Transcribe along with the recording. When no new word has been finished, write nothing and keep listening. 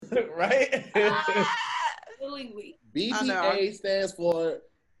right? Willingly. BPA stands for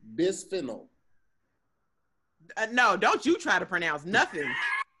bisphenol. No, don't you try to pronounce nothing.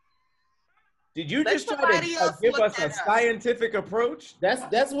 Did you Let just try somebody to else give look us a that up. scientific approach?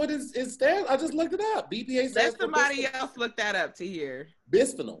 That's what it stands. I just looked it up. BPA stands Let for somebody else look that up to hear.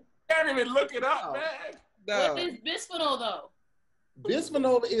 bisphenol. Can't even look it up, man. What is bisphenol though?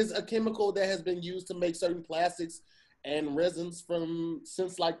 Bisphenol is a chemical that has been used to make certain plastics and resins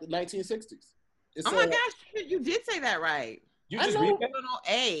since like the 1960s. Oh my gosh, you did say that right. You just read that? Bisphenol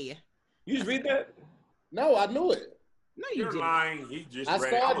A. You just read that? No, I knew it. No, you You're didn't. lying. He just I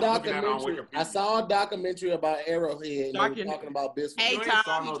read. saw I a was looking at it on documentary. Wikipedia. I saw a documentary about Arrowhead, and they were talking about bisphenol. Hey, You ain't Tom,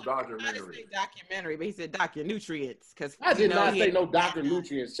 saw no he tried to documentary. say documentary, but he said nutrients. I did not say no Dr.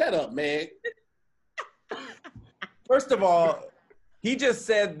 Nutrients. Shut up, man. First of all, he just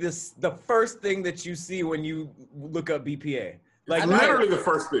said this the first thing that you see when you look up BPA. Like literally the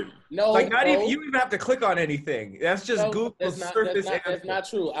first thing. No, like not no. even you don't even have to click on anything. That's just No, Google surface. that's not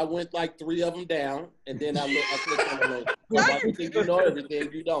true. I went like 3 of them down, and then I clicked on the link. Like, you think you know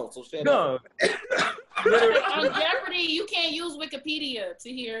everything, you don't. So shut up. On Jeopardy, you can't use Wikipedia to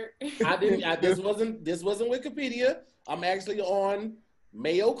hear. I didn't. This wasn't Wikipedia. I'm actually on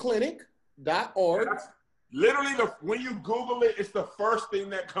MayoClinic.org. That's literally when you Google it, it's the first thing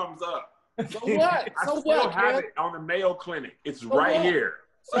that comes up. So what? I So still what? have Kev? it on the Mayo Clinic. It's So right what? here.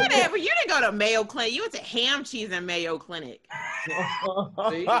 Whatever. You didn't go to Mayo Clinic. You went to Ham Cheese and Mayo Clinic.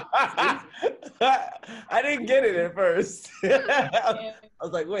 See? I didn't get it at first. I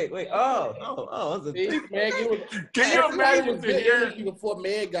was like, wait. Oh, that's a See, thing. Meg, Can you imagine to hear? before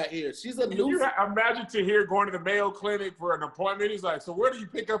Meg got here? She's a Can new. you imagine to hear going to the Mayo Clinic for an appointment? He's like, so where do you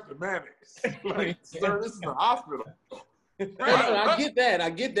pick up the mayonnaise? Like, sir, this is a hospital. I get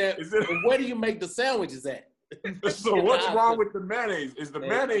that. Is it- But where do you make the sandwiches at? So what's wrong with the mayonnaise? Is the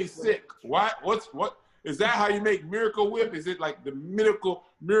mayonnaise sick? What is that? How you make Miracle Whip? Is it like the miracle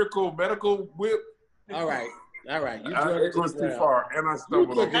medical whip? All right. You It was too far, and I You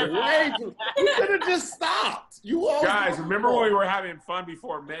stumbled took over it it. way too. You could have just stopped. You all Guys, remember when we were having fun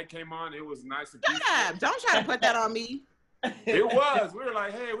before Meg came on? It was nice and peaceful. Stop. Don't try to put that on me. It was. We were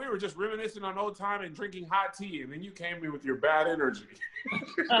like, hey, we were just reminiscing on old time and drinking hot tea, and then you came in with your bad energy.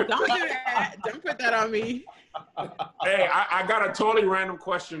 Don't do that. Don't put that on me. Hey, I got a totally random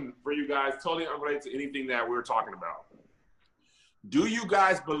question for you guys, totally unrelated to anything that we were talking about. Do you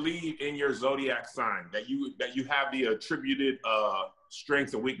guys believe in your zodiac sign, that you have the attributed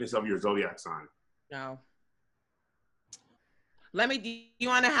strengths and weakness of your zodiac sign? No. You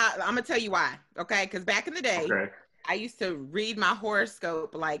want to have, I'm going to tell you why, okay? Because back in the day, I used to read my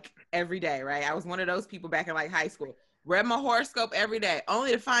horoscope like every day, right? I was one of those people back in like high school. Read my horoscope every day,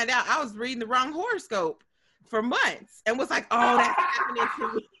 only to find out I was reading the wrong horoscope for months and was like, oh, that's happening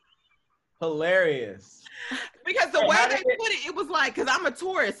to me. Hilarious. Because the way they put it, it was like, because I'm a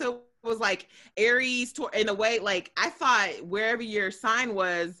Taurus, so it was like Aries, in a way, like I thought wherever your sign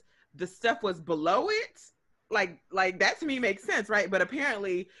was, the stuff was below it. Like that to me makes sense, right? But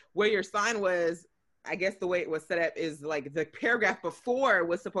apparently where your sign was, I guess the way it was set up is like the paragraph before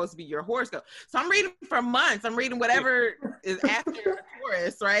was supposed to be your horoscope. So I'm reading for months. I'm reading whatever is after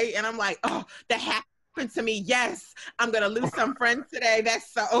Taurus, right? And I'm like, oh, that happened to me. Yes, I'm going to lose some friends today.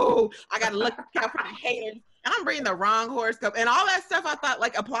 That's so, I got to look out for the haters. And I'm reading the wrong horoscope. And all that stuff I thought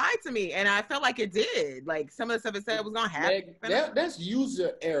like applied to me. And I felt like it did. Like some of the stuff it said was going to happen. That's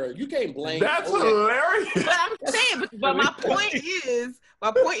user error. You can't blame. That's hilarious. But I'm saying, but my point is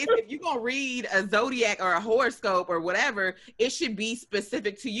if you're going to read a zodiac or a horoscope or whatever, it should be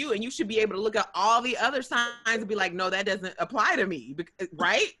specific to you. And you should be able to look at all the other signs and be like, no, that doesn't apply to me.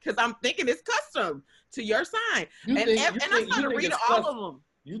 Right? Because I'm thinking it's custom to your sign. And I started reading all of them.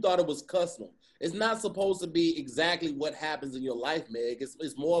 You thought it was custom. It's not supposed to be exactly what happens in your life, Meg.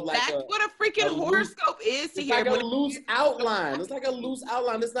 It's more like that's what a freaking horoscope is to it's hear. like a loose outline. It's like a loose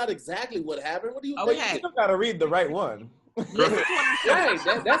outline. It's not exactly what happened. What do you think? You still gotta read the right one. Right,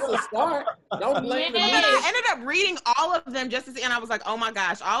 that's a start. Don't blame me. I ended up reading all of them just to see, and I was like, oh my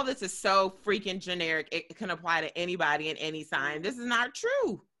gosh, all this is so freaking generic. It can apply to anybody in any sign. This is not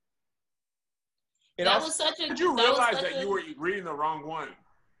true. That was such a. Did you realize that you were reading the wrong one?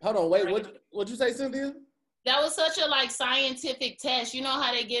 Hold on, wait. What'd you say, Cynthia? That was such a like scientific test. You know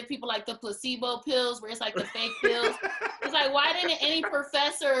how they give people like the placebo pills, where it's like the fake pills. It's like, why didn't any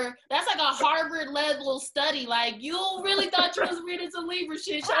professor? That's like a Harvard level study. Like, you really thought you was reading some Libra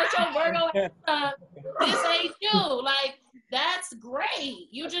shit? Shut your Virgo ass up. This ain't you. Like, that's great.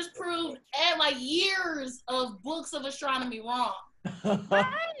 You just proved like years of books of astronomy wrong.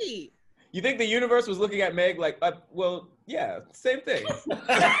 Right. You think the universe was looking at Meg like, well, yeah, same thing.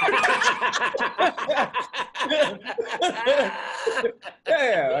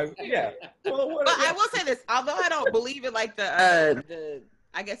 yeah. Well, but I will say this, although I don't believe it like the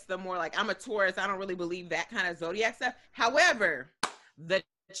I guess the more like I'm a Taurus, I don't really believe that kind of zodiac stuff. However, the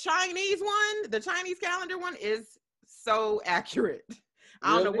Chinese calendar one is so accurate.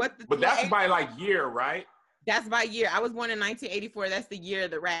 I don't know what but that's by like year, right? That's by year. I was born in 1984. That's the year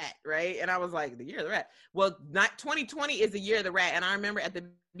of the rat, right? And I was like, the year of the rat. Well, 2020 is the year of the rat. And I remember at the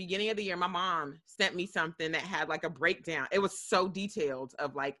beginning of the year, my mom sent me something that had like a breakdown. It was so detailed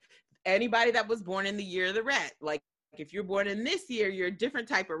of like anybody that was born in the year of the rat. Like if you're born in this year, you're a different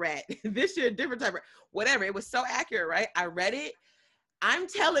type of rat. This year, a different type of rat. Whatever. It was so accurate, right? I read it. I'm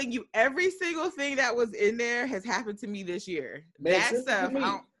telling you, every single thing that was in there has happened to me this year. Man, that stuff.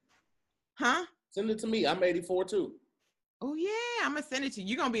 Huh? Send it to me. I'm 84 too. Oh yeah, I'm gonna send it to you.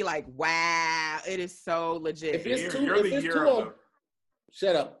 You're gonna be like, wow, it is so legit. If it's two,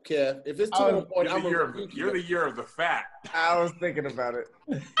 shut up, Kev. If it's 2 on point, you're the year of the fat. I was thinking about it.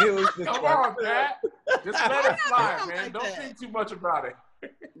 It was just come on, Pat. Just let it fly, man. Don't think too much about it.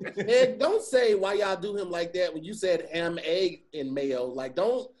 Ed, don't say why y'all do him like that when you said ham, egg, and mayo. Like,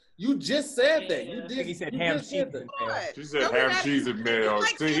 don't. You just said that. You did. He said ham, cheese, and mayo. She said ham, cheese, and mayo.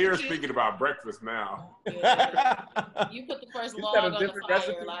 Like see, here speaking about breakfast now. Yeah. You put the first log on the fire,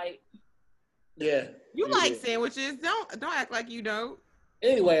 recipe? Like. Yeah. You like sandwiches. Don't act like you don't.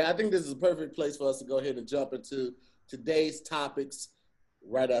 Anyway, I think this is a perfect place for us to go ahead and jump into today's topics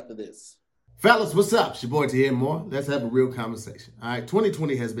right after this. Fellas, what's up? It's your boy Tahir Moore. Let's have a real conversation. All right,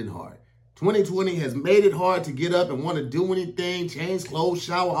 2020 has been hard. 2020 has made it hard to get up and want to do anything, change clothes,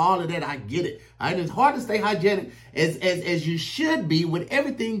 shower, all of that. I get it. All right, it's hard to stay hygienic as you should be with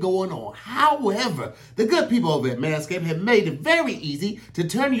everything going on. However, the good people over at Manscaped have made it very easy to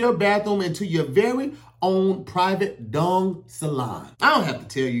turn your bathroom into your very own private dung salon. I don't have to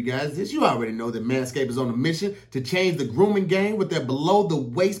tell you guys this. You already know that Manscaped is on a mission to change the grooming game with their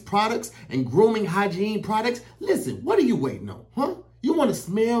below-the-waist products and grooming hygiene products. Listen, what are you waiting on, huh? You want to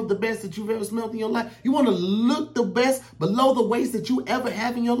smell the best that you've ever smelled in your life? You want to look the best below the waist that you ever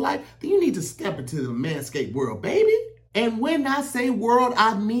have in your life? Then you need to step into the Manscaped world, baby. And when I say world,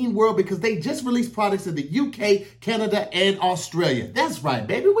 I mean world because they just released products in the UK, Canada, and Australia. That's right,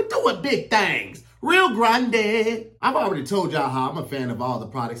 baby. We're doing big things. Real grande. I've already told y'all how I'm a fan of all the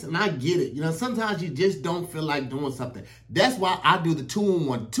products, and I get it. You know, sometimes you just don't feel like doing something. That's why I do the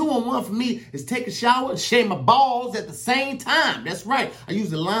 2-in-1. 2-in-1 for me is take a shower and shave my balls at the same time. That's right. I use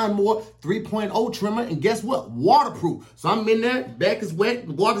the Lawnmower 3.0 trimmer, and guess what? Waterproof. So I'm in there, back is wet,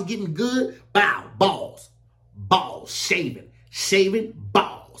 the water's getting good. Bow, balls. Balls, shaving,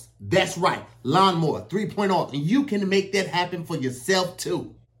 balls. That's right. Lawnmower 3.0, and you can make that happen for yourself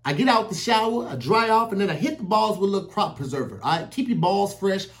too. I get out the shower, I dry off, and then I hit the balls with a little crop preserver. All right, keep your balls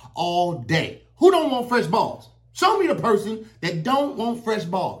fresh all day. Who don't want fresh balls? Show me the person that don't want fresh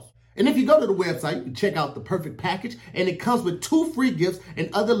balls. And if you go to the website, you can check out the perfect package, and it comes with 2 free gifts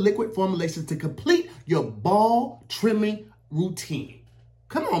and other liquid formulations to complete your ball trimming routine.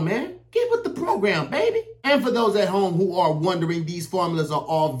 Come on, man. Get with the program, baby. And for those at home who are wondering, these formulas are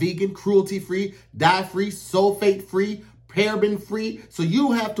all vegan, cruelty-free, dye-free, sulfate-free, paraben-free, so you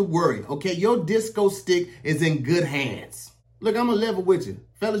don't have to worry, okay? Your disco stick is in good hands. Look, I'm gonna level with you.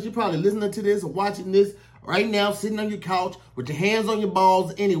 Fellas, you're probably listening to this or watching this right now, sitting on your couch with your hands on your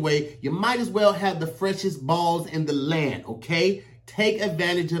balls anyway. You might as well have the freshest balls in the land, okay? Take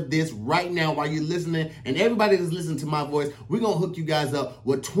advantage of this right now while you're listening. And everybody that's listening to my voice, we're going to hook you guys up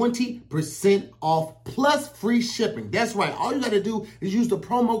with 20% off plus free shipping. That's right. All you got to do is use the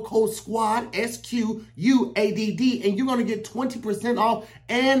promo code SQUAD, SQUADD, and you're going to get 20% off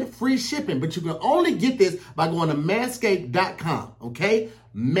and free shipping. But you can only get this by going to manscaped.com, okay?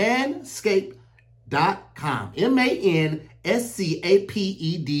 Manscaped.com.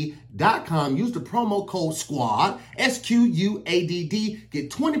 manscaped.com. Use the promo code SQUAD, SQUADD. Get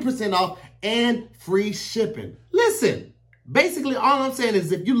 20% off and free shipping. Listen, basically all I'm saying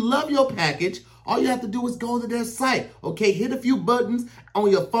is if you love your package, all you have to do is go to their site, okay? Hit a few buttons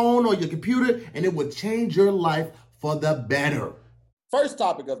on your phone or your computer, and it will change your life for the better. First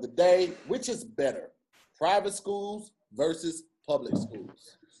topic of the day, which is better, private schools versus public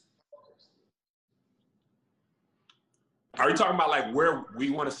schools? Are you talking about like where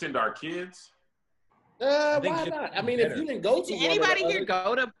we want to send our kids? Why not? I mean, if you didn't go to anybody here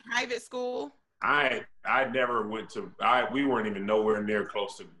go to private school? I never went to. We weren't even nowhere near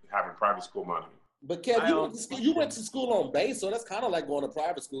close to having private school money. But Kev, you went to school on base, so that's kind of like going to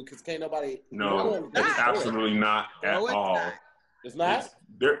private school because can't nobody. No, it's absolutely not at all. It's not.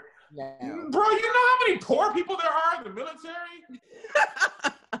 now. Bro, you know how many poor people there are in the military?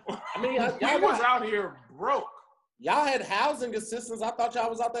 I mean, y'all was out here broke. Y'all had housing assistance. I thought y'all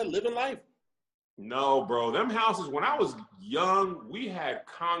was out there living life. No, bro. Them houses, when I was young, we had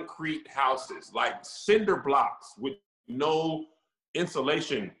concrete houses, like cinder blocks with no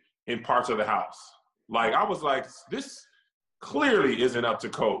insulation in parts of the house. Like, I was like, this clearly isn't up to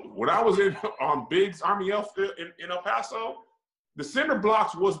code. When I was on Biggs Army Airfield in El Paso, the cinder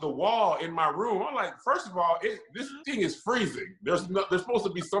blocks was the wall in my room. I'm like, first of all, this thing is freezing. There's supposed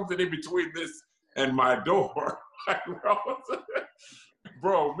to be something in between this and my door.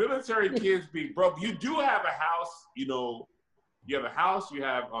 Bro, military kids bro, you do have a house, you know, you have a house, you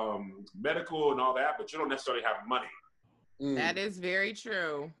have medical and all that, but you don't necessarily have money. That is very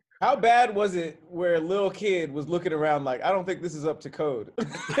true. How bad was it where a little kid was looking around like, I don't think this is up to code?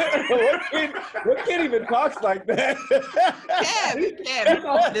 what kid even talks like that?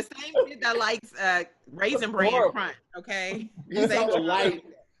 Kev, the same kid that likes Raisin Bran Crunch, okay? You saw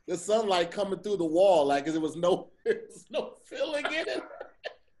the sunlight coming through the wall, like there was no filling in it.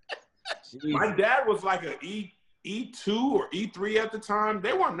 My dad was like an E2 or E3 at the time.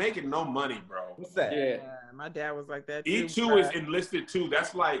 They weren't making no money, bro. What's that? Yeah, my dad was like that too. E2 is enlisted too.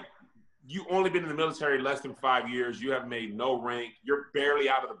 That's like, you only been in the military less than 5 years. You have made no rank. You're barely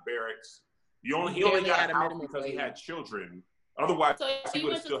out of the barracks. He only got out because he had children. Otherwise, so he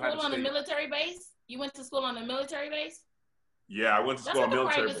would have still had to stay. You went to school on a military base? You went to school on a military base? Yeah, I went to school on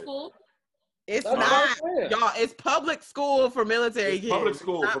military base. School. It's not, y'all. It's public school for military kids. Public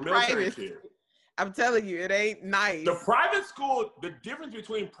school for military kids. I'm telling you, it ain't nice. The private school, the difference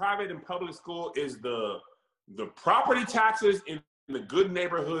between private and public school is the property taxes in the good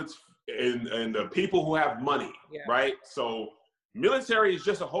neighborhoods and the people who have money, right? So military is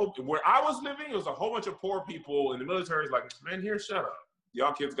just where I was living, it was a whole bunch of poor people, and the military is like, man, here, shut up.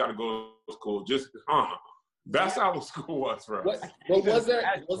 Y'all kids got to go to school. Just, That's how the school was for us. But was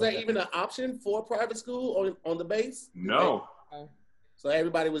there even an option for private school on the base? No. So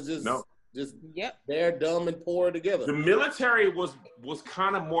everybody was just there, dumb and poor together. The military was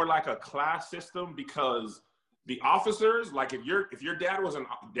kind of more like a class system because the officers, like if your dad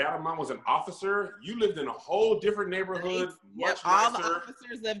or mom was an officer, you lived in a whole different neighborhood. All the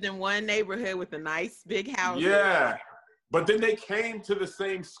officers lived in one neighborhood with a nice big house. Yeah. But then they came to the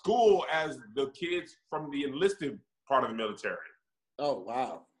same school as the kids from the enlisted part of the military. Oh,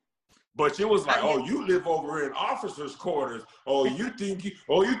 wow. But it was like, oh, you live over in officers' quarters. Oh, you think you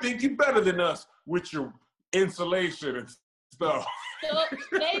better than us with your insulation and stuff. So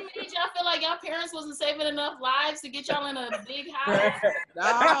they made y'all feel like y'all parents wasn't saving enough lives to get y'all in a big house?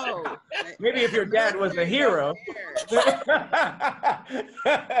 No. Maybe if your dad was a hero. My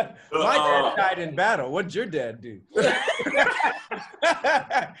dad died in battle. What'd your dad do? The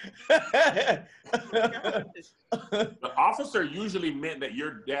officer usually meant that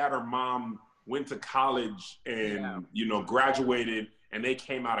your dad or mom went to college and graduated and they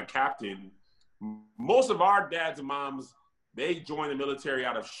came out a captain. Most of our dads and moms, they joined the military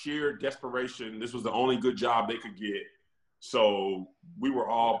out of sheer desperation. This was the only good job they could get. So we were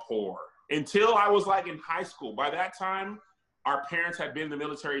all poor until I was like in high school. By that time, our parents had been in the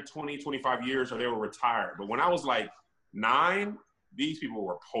military 20, 25 years or they were retired. But when I was like 9, these people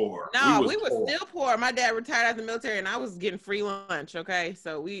were poor. No, we were still poor. My dad retired out of the military and I was getting free lunch, okay?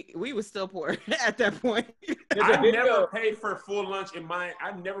 So we were still poor at that point. I never paid for full lunch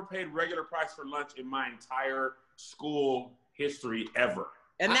I never paid regular price for lunch in my entire school history ever.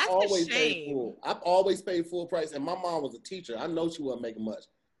 And that's a shame. I've always paid full price, and my mom was a teacher. I know she wasn't making much.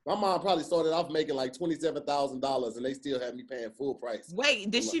 My mom probably started off making like $27,000, and they still had me paying full price.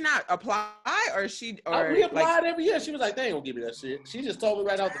 Wait, did she not apply, or she? Or we applied every year. She was like, "They ain't gonna give me that shit." She just told me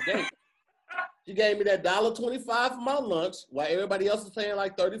right out the gate. She gave me that $1.25 for my lunch, while everybody else was paying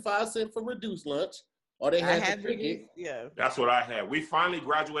like 35 cents for reduced lunch, or they had to pick it. Yeah, that's what I had. We finally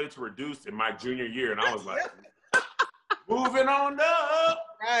graduated to reduced in my junior year, and I was like, moving on up.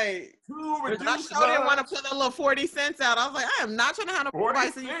 Right. I didn't want to put a little 40 cents out. I was like, I am not trying to have no 40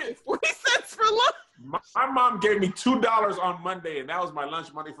 cents for lunch. My mom gave me $2 on Monday, and that was my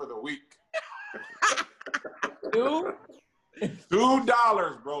lunch money for the week. $2,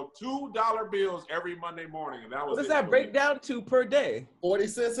 bro. $2 bills every Monday morning, and that was. What does that break down to per day? 40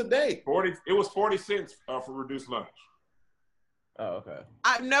 cents a day. It was 40 cents for reduced lunch. Oh, okay.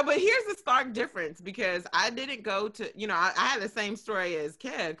 No, but here's the stark difference because I didn't go to, I had the same story as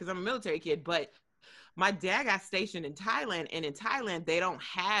Kev because I'm a military kid, but my dad got stationed in Thailand, and in Thailand, they don't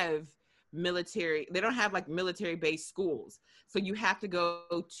have military. They don't have like military-based schools. So you have to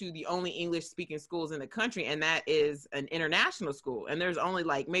go to the only English-speaking schools in the country, and that is an international school. And there's only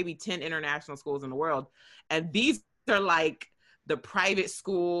like maybe 10 international schools in the world, and these are like the private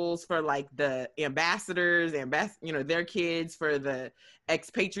schools for like the ambassadors, their kids, for the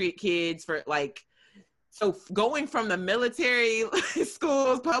expatriate kids, for like. So going from the military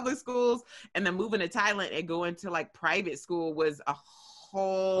schools, public schools, and then moving to Thailand and going to like private school was a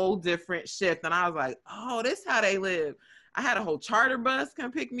whole different shift. And I was like, oh, this is how they live. I had a whole charter bus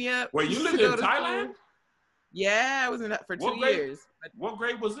come pick me up. Wait, you lived in Thailand? School. Yeah, I was in that for 2 years. What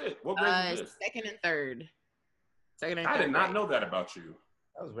grade was it? What grade was it? Second and third. I did not know that about you.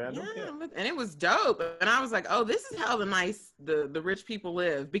 That was random. Yeah, and it was dope. And I was like, oh, this is how the rich people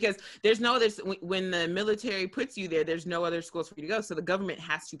live. Because when the military puts you there, there's no other schools for you to go. So the government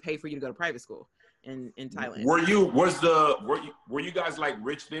has to pay for you to go to private school in Thailand. Were you guys like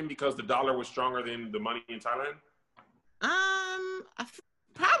rich then because the dollar was stronger than the money in Thailand?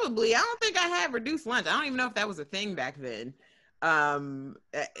 Probably. I don't think I had reduced lunch. I don't even know if that was a thing back then. In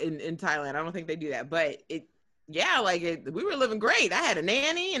Thailand, I don't think they do that. But we were living great. I had a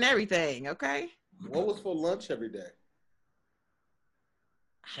nanny and everything. Okay. What was for lunch every day?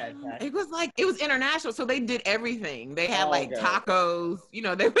 It was international, so they did everything. They had tacos.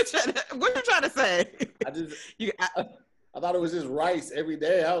 They were trying to. What are you trying to say? I thought it was just rice every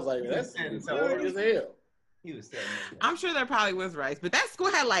day. I was like, that's boring as hell. He was saying I'm sure there probably was rice, but that school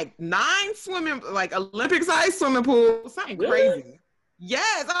had like 9 swimming, like Olympic-sized swimming pools, something crazy.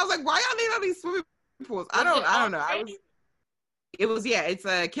 Yes, I was like, why y'all need all these swimming pools? I don't know. It's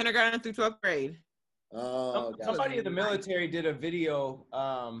a kindergarten through 12th grade. Somebody in the military did a video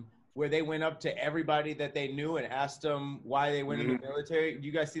where they went up to everybody that they knew and asked them why they went in the military. Do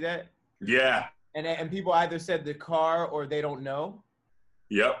you guys see that? Yeah. And people either said the car or they don't know.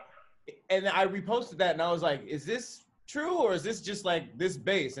 Yep. And I reposted that and I was like, is this true or is this just like this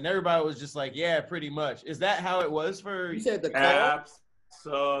base? And everybody was just like, yeah, pretty much. Is that how it was for you? Said the car?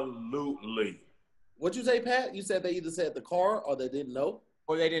 Absolutely. What'd you say, Pat? You said they either said the car or they didn't know?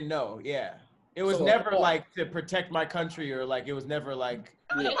 Or they didn't know, yeah. It was never like to protect my country or like, it was never like.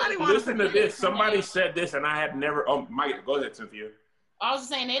 Listen to this. Somebody said this and I had never, Mike, go ahead, Cynthia. I was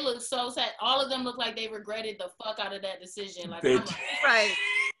just saying they look so sad. All of them look like they regretted the fuck out of that decision. Like, right.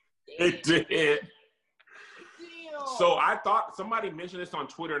 They did. So I thought somebody mentioned this on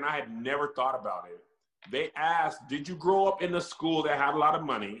Twitter and I had never thought about it. They asked, did you grow up in a school that had a lot of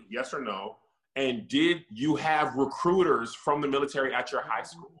money? Yes or no? And did you have recruiters from the military at your high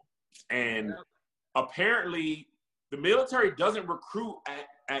school? And apparently the military doesn't recruit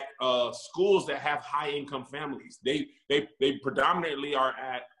at schools that have high income families. They predominantly are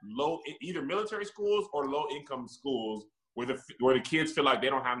at either military schools or low income schools where the kids feel like they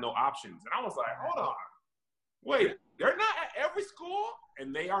don't have no options. And I was like, hold on, wait, they're not at every school?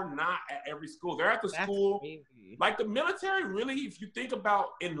 And they are not at every school. They're at the school. Crazy. Like the military, really, if you think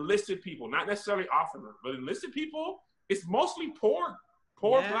about enlisted people, not necessarily officers, but enlisted people, it's mostly poor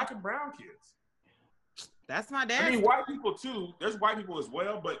Black and brown kids. That's my dad. I mean, white people too. There's white people as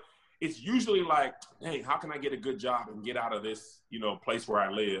well, but it's usually like, hey, how can I get a good job and get out of this, place where I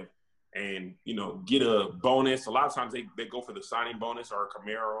live and, get a bonus. A lot of times they go for the signing bonus or a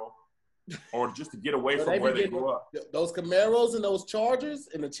Camaro or just to get away from where they grew up. Those Camaros and those Chargers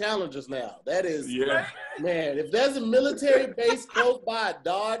and the Challengers now. That is, man, if there's a military base close by a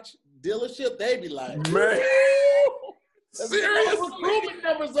Dodge dealership, they be like, man, seriously. Recruitment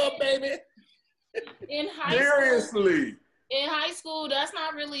numbers up, baby. In high school, that's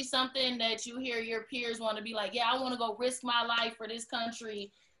not really something that you hear your peers want to be like, yeah, I want to go risk my life for this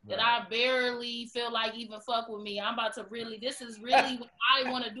country that I barely feel like even fuck with me. I'm about to this is really what I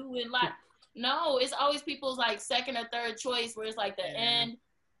want to do in life. No, it's always people's like second or third choice where it's like the end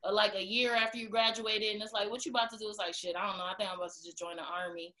or like a year after you graduated and it's like, what you about to do? It's like, shit, I don't know. I think I'm about to just join the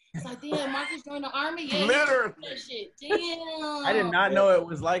army. It's like, damn, Marcus joined the army? Yeah. Literally. Shit. Damn. I did not know it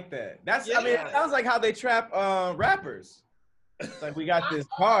was like that. I mean, it sounds like how they trap rappers. It's like we got this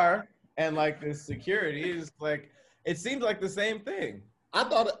car and like this security. It's like, it seems like the same thing. I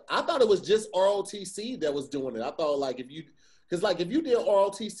thought it was just ROTC that was doing it. I thought like if you did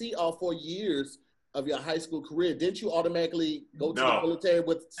ROTC all 4 years of your high school career, didn't you automatically go to the military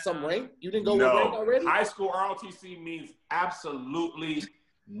with some rank? You didn't go with rank already? High school ROTC means absolutely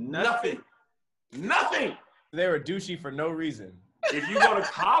nothing. Nothing. They were douchey for no reason. If you go to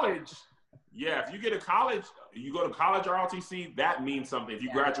college, if you get a college, you go to college ROTC, that means something. If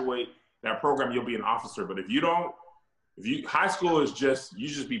you graduate that program, you'll be an officer. But if you don't, high school is you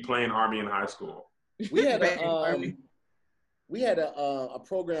just be playing Army in high school. We had we had a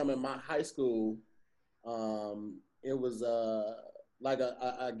program in my high school. It was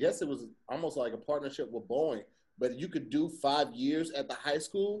I guess it was almost like a partnership with Boeing, but you could do 5 years at the high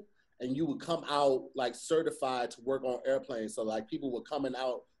school and you would come out like certified to work on airplanes. So like people were coming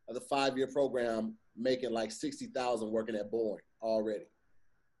out of the 5-year program making like 60,000 working at Boeing already.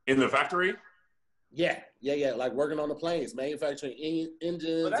 In the factory? Yeah. Like working on the planes, manufacturing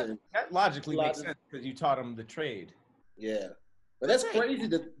engines. Well, that logically makes sense because you taught them the trade. Yeah. But that's crazy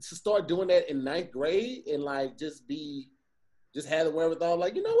to start doing that in 9th grade and like just have the wherewithal.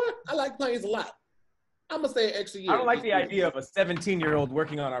 Like, you know what? I like planes a lot. I'm gonna stay an extra year. I don't like the idea of a 17-year-old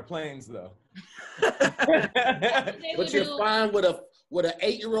working on our planes, though. But you're fine with an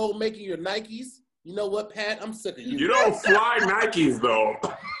 8-year-old making your Nikes. You know what, Pat? I'm sick of you. You don't fly Nikes, though.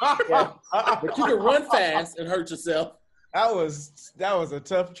 Yeah. But you can run fast and hurt yourself. That was a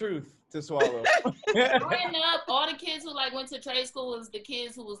tough truth to swallow. Growing up, all the kids who like went to trade school was the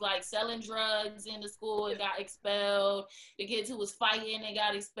kids who was like selling drugs in the school and got expelled. The kids who was fighting and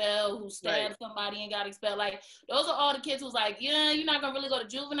got expelled, who stabbed somebody and got expelled. Like those are all the kids who was like, yeah, you're not gonna really go to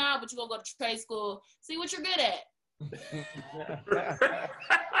juvenile, but you're gonna go to trade school. See what you're good at.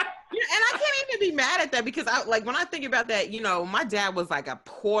 Yeah, and I can't even be mad at that because when I think about that, you know, my dad was like a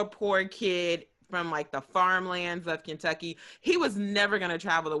poor kid from like the farmlands of Kentucky. He was never going to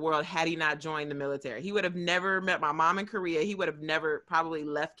travel the world had he not joined the military. He would have never met my mom in Korea. He would have never probably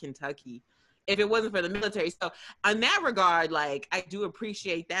left Kentucky if it wasn't for the military. So in that regard, like I do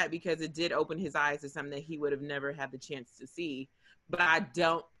appreciate that because it did open his eyes to something that he would have never had the chance to see. But I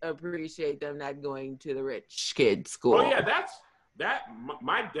don't appreciate them not going to the rich kid school. Oh yeah,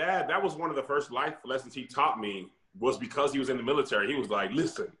 my dad, that was one of the first life lessons he taught me was because he was in the military. He was like,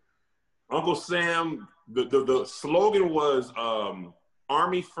 listen, Uncle Sam, the slogan was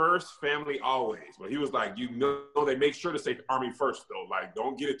Army first, family always. But he was like, you know, they make sure to say Army first though. Like,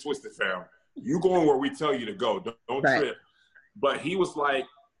 don't get it twisted, fam. You going where we tell you to go. Don't trip. But he was like,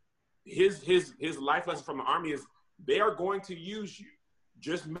 his life lesson from the Army is they are going to use you.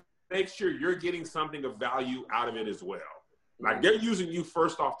 Just make sure you're getting something of value out of it as well. Like they're using you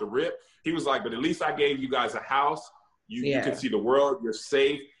first off the rip. He was like, but at least I gave you guys a house. You can see the world. You're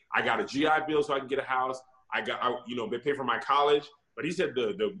safe. I got a GI Bill so I can get a house. They pay for my college. But he said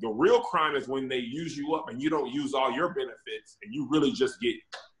the real crime is when they use you up and you don't use all your benefits and you really just get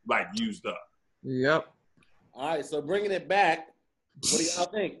like used up. Yep. All right, so bringing it back, what do y'all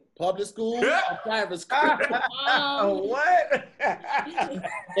think? Public school or private school? What?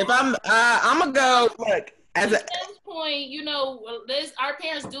 If I'm gonna go like at this point, you know, our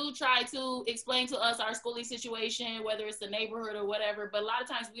parents do try to explain to us our schooling situation, whether it's the neighborhood or whatever, but a lot of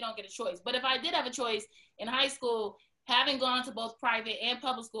times we don't get a choice. But if I did have a choice in high school, having gone to both private and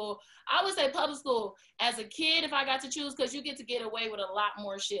public school, I would say public school as a kid if I got to choose, because you get away with a lot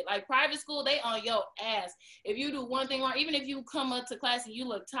more shit. Like private school, they on your ass. If you do one thing wrong, even if you come up to class and you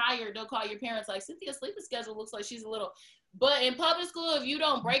look tired, they'll call your parents like, Cynthia's sleeping schedule looks like she's a little. But in public school, if you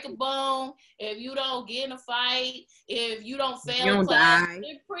don't break a bone, if you don't get in a fight, if you don't fail class,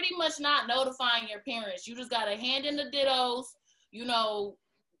 they're pretty much not notifying your parents. You just got to hand in the dittos, you know,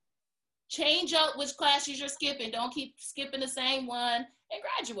 change up which classes you're skipping. Don't keep skipping the same one and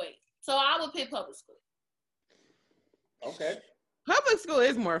graduate. So I would pick public school. Okay. Public school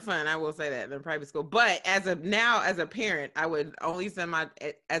is more fun, I will say that, than private school. But as a parent, I would only send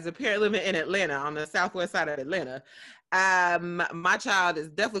as a parent living in Atlanta, on the southwest side of Atlanta, my child is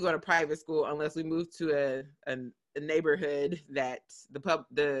definitely going to private school unless we move to a neighborhood that the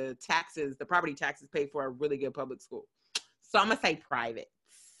property taxes pay for a really good public school. So I'm going to say private.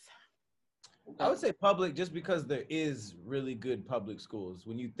 I would say public just because there is really good public schools.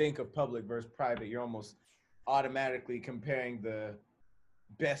 When you think of public versus private, you're almost automatically comparing the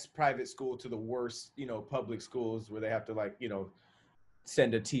best private school to the worst, public schools where they have to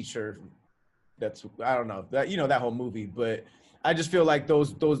send a teacher. That's, I don't know, that, that whole movie, but I just feel like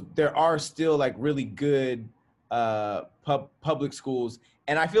those there are still like really good public schools.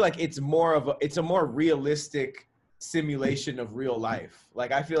 And I feel like it's a more realistic simulation of real life.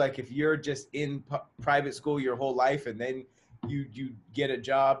 Like, I feel like if you're just in private school your whole life and then you get a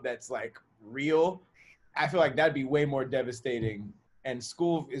job that's like real, I feel like that'd be way more devastating. And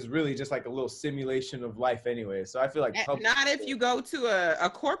school is really just like a little simulation of life anyway. So I feel like not if you go to a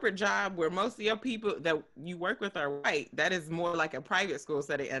corporate job where most of your people that you work with are white. That is more like a private school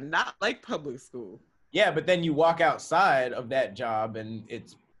setting and not like public school. Yeah, but then you walk outside of that job and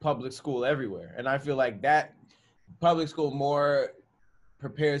it's public school everywhere. And I feel like that public school more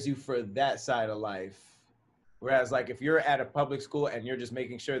prepares you for that side of life. Whereas like if you're at a public school and you're just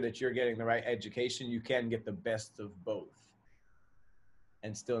making sure that you're getting the right education, you can get the best of both.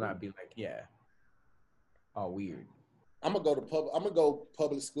 and still not be like, yeah, all weird. I'm gonna go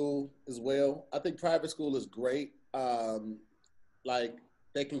public school as well. I think private school is great. Like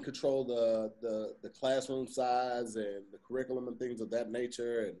they can control the classroom size and the curriculum and things of that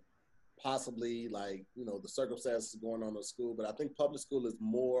nature, and possibly like, you know, the circumstances going on in the school. But I think public school is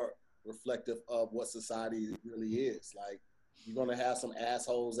more reflective of what society really is. Like, you're gonna have some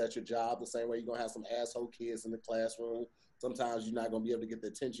assholes at your job the same way you're gonna have some asshole kids in the classroom. Sometimes you're not gonna be able to get the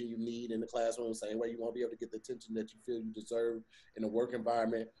attention you need in the classroom the same way you won't be able to get the attention that you feel you deserve in a work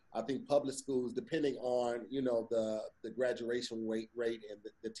environment. I think public schools, depending on, you know, the graduation rate and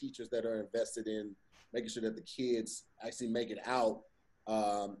the teachers that are invested in making sure that the kids actually make it out,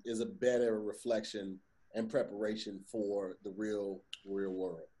 is a better reflection and preparation for the real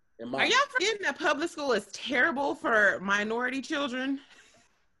world. Are y'all forgetting that public school is terrible for minority children?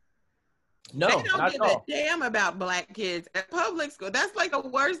 No, they don't not give at all. a damn about black kids at public school. That's like the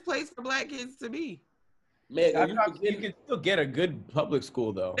worst place for black kids to be. Man, You can still get a good public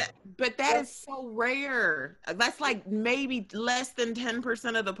school though. But that is so rare. That's like maybe less than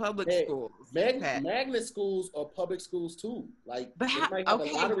 10% of the public schools. Magnet schools are public schools too. Like, but how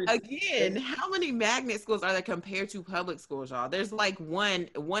many magnet schools are there compared to public schools, y'all? There's like one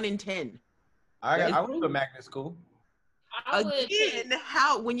in 10. I went to a magnet school. I'm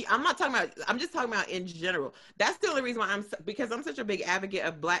just talking about in general. That's the only reason why because I'm such a big advocate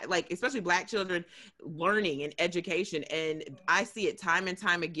of black, like especially black children learning and education. And I see it time and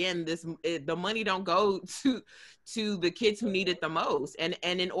time again. The money don't go to the kids who need it the most. And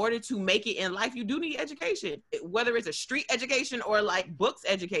in order to make it in life, you do need education, whether it's a street education or like books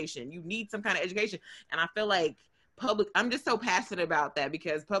education, you need some kind of education. And I feel like I'm just so passionate about that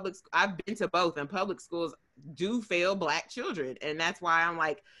because I've been to both, and public schools do fail black children. And that's why I'm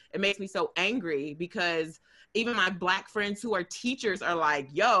like, it makes me so angry because even my black friends who are teachers are like,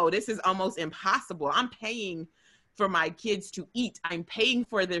 yo, this is almost impossible. I'm paying for my kids to eat. I'm paying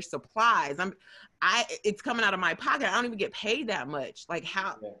for their supplies. It's coming out of my pocket. I don't even get paid that much. Like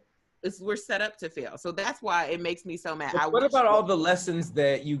we're set up to fail. So that's why it makes me so mad. What about all the lessons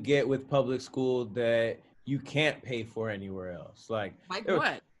that you get with public school that you can't pay for anywhere else? Like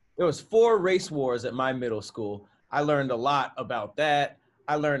what? There was 4 race wars at my middle school. I learned a lot about that.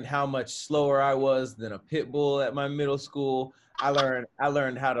 I learned how much slower I was than a pit bull at my middle school. I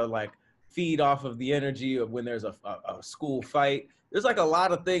learned how to like feed off of the energy of when there's a school fight. There's like a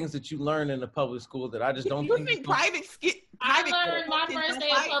lot of things that you learn in the public school that I just don't think. I learned my first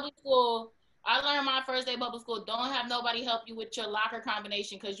day of public school. Don't have nobody help you with your locker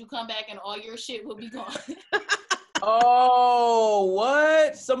combination because you come back and all your shit will be gone. Oh,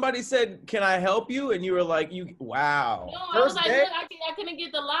 what? Somebody said, "Can I help you?" And you were like, wow. No, I was like, look, I couldn't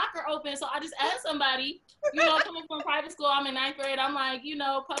get the locker open, so I just asked somebody. You know, coming from private school, I'm in 9th grade. I'm like, you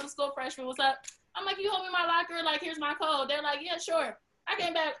know, public school freshman, what's up? I'm like, you help me my locker? Like, here's my code. They're like, yeah, sure. I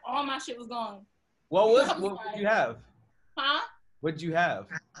came back, all my shit was gone. What did you have? Huh? What did you have?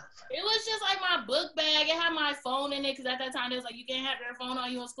 It was just like my book bag. It had my phone in it because at that time it was like you can't have your phone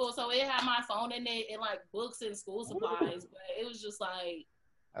on you in school. So it had my phone in it and like books and school supplies. But it was just like,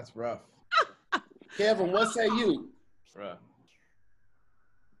 that's rough. Kevin, what say you? Rough.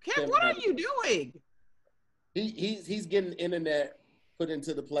 Kev, what are you doing? He's getting internet put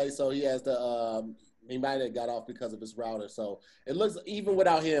into the place, so he has to. He might have got off because of his router. So it looks even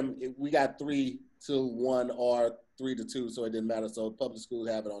without him, we got 3-1 or 3-2, so it didn't matter. So public schools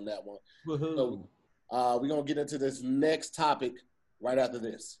have it on that one. Woo-hoo. So we're gonna get into this next topic right after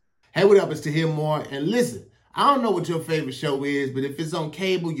this. Hey, what up? It's To Hear More. And listen, I don't know what your favorite show is, but if it's on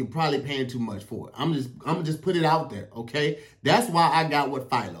cable, you're probably paying too much for it. I'm just put it out there, okay? That's why I got with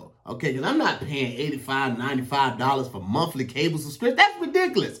Philo, okay? Because I'm not paying $85, $95 for monthly cable subscription. That's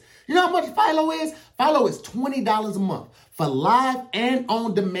ridiculous. You know how much Philo is? Philo is $20 a month for live and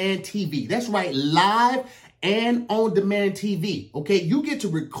on-demand TV. That's right, live and on-demand TV, okay? You get to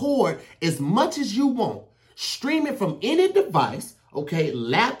record as much as you want, stream it from any device, okay?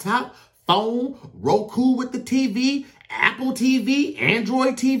 Laptop, phone, Roku with the TV, Apple TV,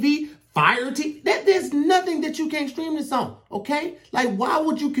 Android TV, Fire TV. There's nothing that you can't stream this on, okay? Like, why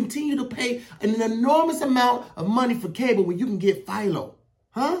would you continue to pay an enormous amount of money for cable when you can get Philo?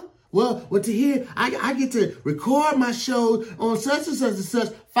 Huh? Well, To Hear, I get to record my shows on such and such and such.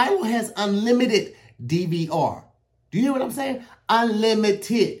 Philo has unlimited DVR. Do you hear what I'm saying?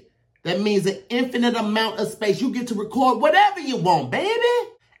 Unlimited. That means an infinite amount of space. You get to record whatever you want, baby.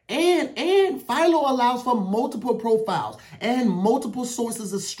 And Philo allows for multiple profiles and multiple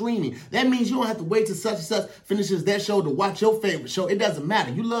sources of streaming. That means you don't have to wait till such and such finishes that show to watch your favorite show. It doesn't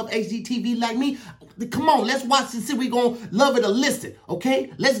matter. You love HGTV like me? Come on, let's watch and see if we're going to love it or list it,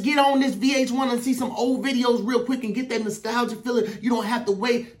 okay? Let's get on this VH1 and see some old videos real quick and get that nostalgia feeling. You don't have to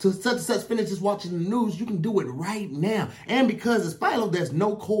wait till such and such finishes watching the news. You can do it right now. And because it's Philo, there's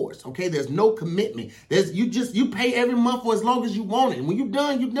no course, okay? There's no commitment. You pay every month for as long as you want it. And when you're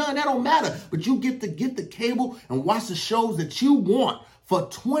done. That don't matter. But you get the cable and watch the shows that you want for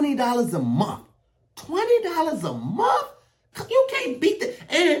 $20 a month. $20 a month? You can't beat that.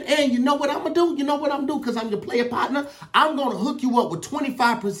 And you know what I'm going to do? You know what I'm going to do? Because I'm your player partner. I'm going to hook you up with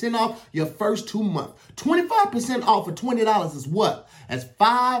 25% off your first 2 months. 25% off for $20 is what? That's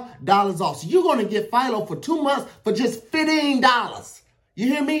 $5 off. So you're going to get Philo for 2 months for just $15. You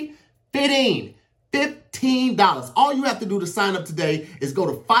hear me? $15. All you have to do to sign up today is go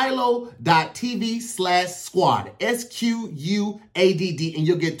to philo.tv/squad, SQUADD, and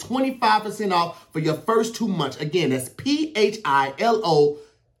you'll get 25% off for your first 2 months. Again, that's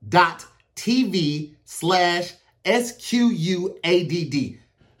PHILO.tv/SQUADD.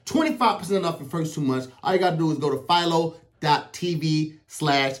 25% off your first 2 months. All you got to do is go to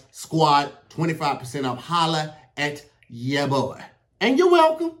philo.tv/squad, 25% off. Holla at ya boy. And you're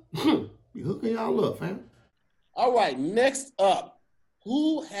welcome. You hooking y'all up, fam. All right, next up,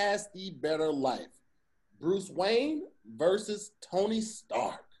 who has the better life? Bruce Wayne versus Tony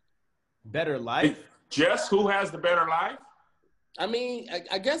Stark. Better life? Just who has the better life? I mean,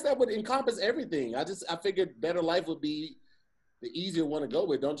 I guess that would encompass everything. I figured better life would be the easier one to go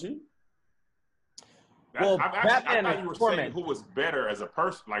with, don't you? Well, I thought you were saying who was better as a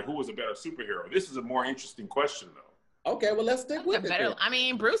person, like who was a better superhero. This is a more interesting question, though. Okay, well, let's stick with it. I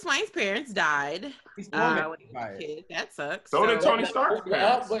mean, Bruce Wayne's parents died when he was a kid. That sucks. So did Tony Stark's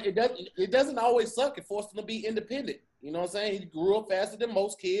parents. But it doesn't always suck. It forced him to be independent. You know what I'm saying? He grew up faster than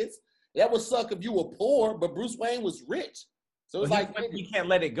most kids. That would suck if you were poor, but Bruce Wayne was rich. So it's he can't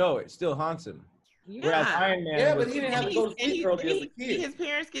let it go. It still haunts him. Yeah. Whereas Iron Man but he didn't have to go to sleep early as a kid. Did his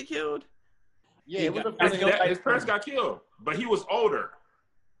parents get killed? Yeah, his parents got killed, but he was older.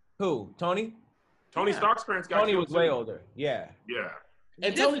 Who? Tony? Tony Stark's parents got Tony killed. was way older. Yeah. Yeah.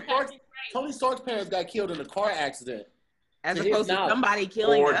 And Tony Stark's parents got killed in a car accident. As opposed to somebody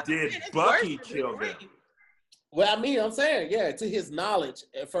killing them. them. Or did Bucky kill them? Well, I mean, I'm saying, yeah, to his knowledge,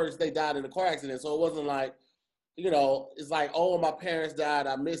 at first they died in a car accident. So it wasn't like, it's like, oh, my parents died,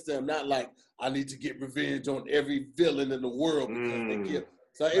 I miss them. Not like, I need to get revenge on every villain in the world because they killed.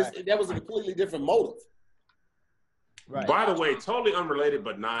 So that was a completely different motive. Right. By the way, totally unrelated,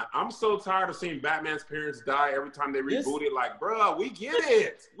 but not. I'm so tired of seeing Batman's parents die every time they reboot it. Like, bro, we get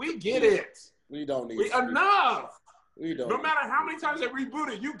it. We get it. We don't need enough. We don't. No matter how many times they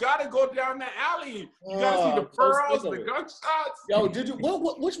reboot it, you got to go down the alley. You got to see the pearls, the gunshots. Yo, did you?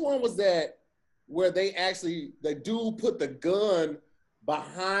 Which one was that where the dude put the gun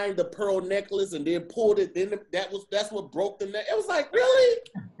behind the pearl necklace and then pulled it? Then that's what broke the neck. It was like, really?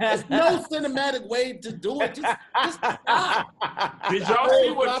 There's no cinematic way to do it. Just stop. Did y'all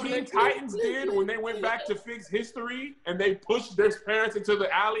see what Teen Titans did when they went back to fix history and they pushed their parents into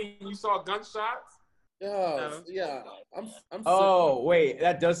the alley and you saw gunshots? Yeah. I'm sick. Wait,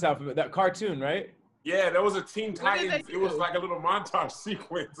 that does sound familiar. That cartoon, right? Yeah, there was a Teen Titans. It was like a little montage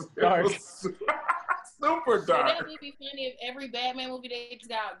sequence. It was super dark. Wouldn't it be funny if every Batman movie they just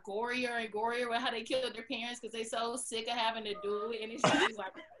got gorier and gorier with how they killed their parents because they so sick of having to do it, and it's just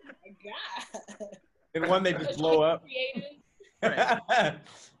like, oh my god. And one they just blow up.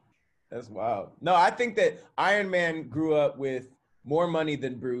 That's wild. No, I think that Iron Man grew up with more money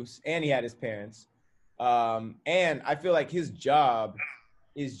than Bruce, and he had his parents. And I feel like his job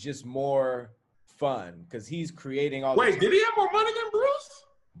is just more fun because he's creating all. Wait, did he have more money than Bruce?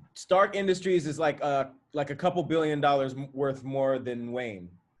 Stark Industries is like a couple $1 billion worth more than Wayne.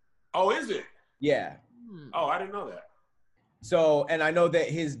 Oh, is it? Yeah. Oh, I didn't know that. So, and I know that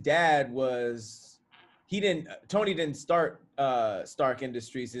his dad Tony didn't start Stark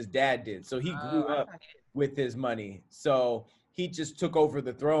Industries. His dad did. So he grew up with his money. So he just took over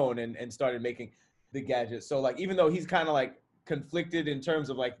the throne and started making the gadgets. So like, even though he's kind of like conflicted in terms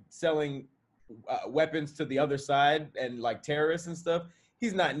of like selling weapons to the other side and like terrorists and stuff,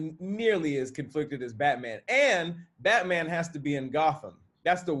 he's not nearly as conflicted as Batman. And Batman has to be in Gotham.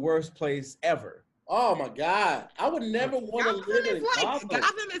 That's the worst place ever. Oh my God. I would never want to live in Gotham.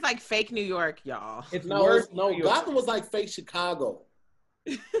 Gotham is like fake New York, y'all. It's worse. No, Gotham was like fake Chicago.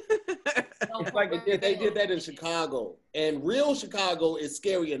 It's like they did that in Chicago. And real Chicago is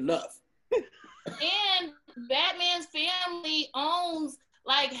scary enough. And Batman's family owns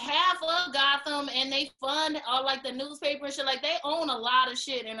like half of Gotham, and they fund all like the newspaper and shit. Like they own a lot of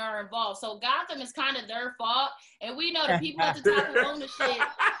shit and are involved. So Gotham is kind of their fault, and we know the people at the top who own the shit. He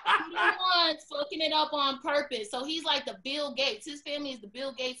the ones fucking it up on purpose. So he's like the Bill Gates. His family is the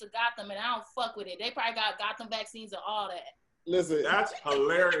Bill Gates of Gotham, and I don't fuck with it. They probably got Gotham vaccines and all that. Listen, that's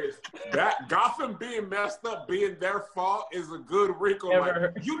hilarious. That Gotham being messed up, being their fault, is a good wrinkle.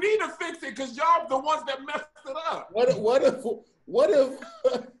 Like, you need to fix it because y'all the ones that messed it up. What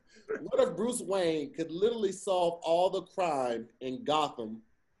if Bruce Wayne could literally solve all the crime in Gotham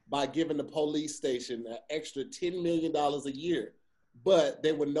by giving the police station an extra $10 million a year, but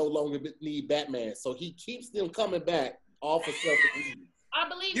they would no longer need Batman, so he keeps them coming back all for selfish reasons. I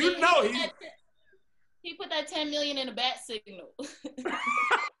believe he put that $10 million in a bat signal.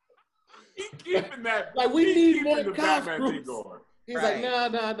 He keeping that. Like we need more cops. He's like,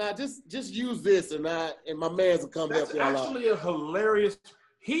 nah. Just use this, and my man's will come help y'all out. That's actually a hilarious.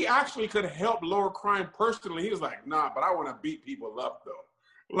 He actually could help lower crime personally. He was like, nah, but I want to beat people up though.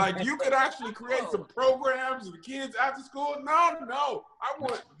 Like you could actually create some programs for the kids after school. No, I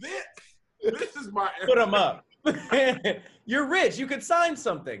want this. This is my. Put them up. You're rich. You could sign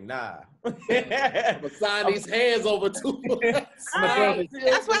something. Nah. I'm gonna sign these hands over to him.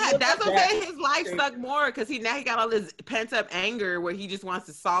 That's what made his life suck more because he got all this pent up anger where he just wants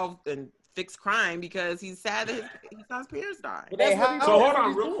to solve and fix crime because he's sad that he saw his parents die. So hold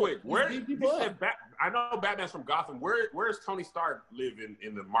on real quick. Where you said I know Batman's from Gotham. Where does Tony Stark live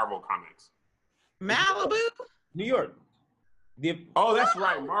in the Marvel comics? Malibu, New York. That's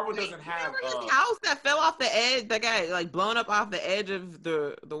right. Marvel doesn't have his house that fell off the edge. That got like blown up off the edge of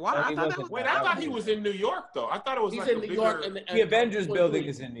the water. I thought he was in New York though. I thought it was he's like in New York. The Avengers building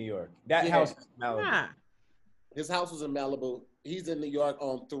is in New York. That house is in Malibu. Yeah. His house was in Malibu. He's in New York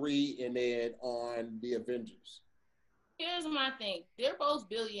on 3 and then on the Avengers. Here's my thing. They're both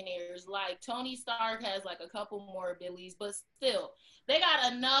billionaires. Like Tony Stark has like a couple more billies, but still, they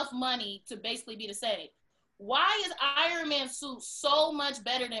got enough money to basically be the same. Why is Iron Man's suit so much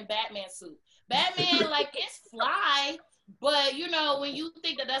better than Batman's suit? Batman, like, it's fly, but, you know, when you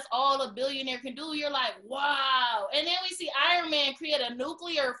think that that's all a billionaire can do, you're like, wow. And then we see Iron Man create a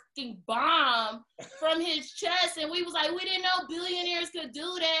nuclear bomb from his chest, and we was like, we didn't know billionaires could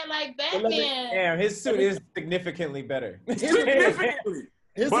do that like Batman. Damn, his suit is significantly better. Significantly.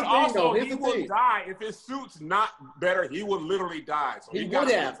 But also, he will die if his suit's not better. He will literally die. So he would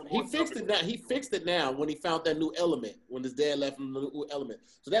have. He fixed it now. He fixed it now when he found that new element. When his dad left him the new element.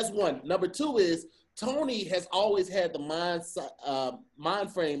 So that's one. Number two is Tony has always had the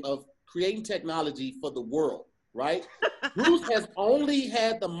mind frame of creating technology for the world, right? Bruce has only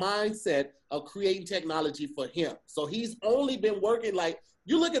had the mindset of creating technology for him. So he's only been working like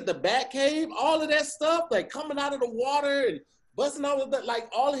you look at the Batcave, all of that stuff, like coming out of the water and busting out of that, like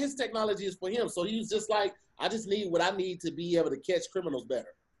all of his technology is for him. So he was just like, I just need what I need to be able to catch criminals better.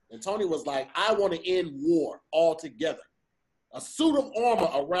 And Tony was like, I want to end war altogether. A suit of armor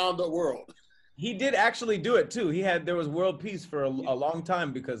around the world. He did actually do it too. There was world peace for a long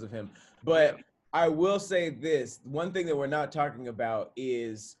time because of him. But I will say this, one thing that we're not talking about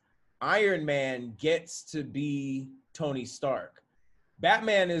is Iron Man gets to be Tony Stark.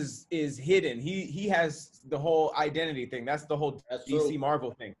 Batman is hidden. He has the whole identity thing. That's the whole DC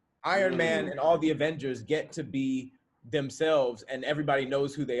Marvel thing. Iron Man and all the Avengers get to be themselves, and everybody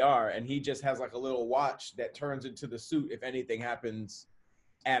knows who they are. And he just has like a little watch that turns into the suit if anything happens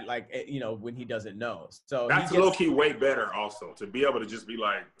at when he doesn't know. So that's low key way better also to be able to just be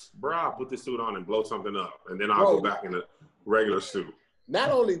like, bro, I'll put this suit on and blow something up, and then I'll go back in a regular suit. Not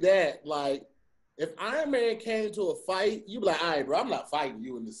only that, like, if Iron Man came to a fight, you be like, all right, bro, I'm not fighting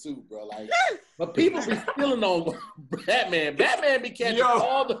you in the suit, bro. Like, but people be stealing on Batman. Batman be catching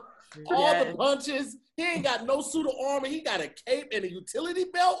all the punches. He ain't got no suit of armor. He got a cape and a utility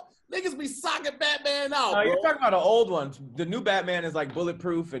belt. Niggas be socking Batman out, bro. You're talking about an old one. The new Batman is like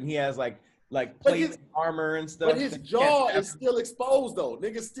bulletproof and he has like plates, armor and stuff. But his jaw is still exposed though.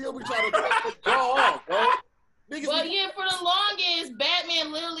 Niggas still be trying to take his jaw off, bro. But yeah, for the longest,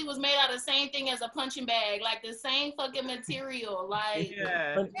 Batman literally was made out of the same thing as a punching bag, like the same fucking material. Like,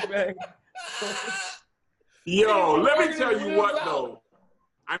 yo, let me tell you what though.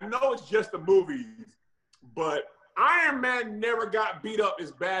 I know it's just the movies, but Iron Man never got beat up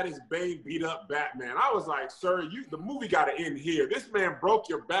as bad as Bane beat up Batman. I was like, sir, the movie got to end here. This man broke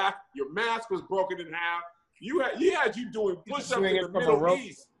your back. Your mask was broken in half. He had you doing push-ups in the Middle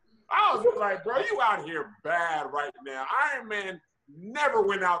East. I was like, bro, you out here bad right now. Iron Man never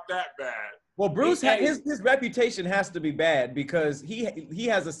went out that bad. Well, Bruce, his reputation has to be bad because he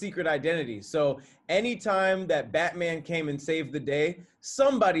has a secret identity. So anytime that Batman came and saved the day,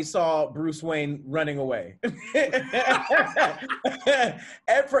 somebody saw Bruce Wayne running away. And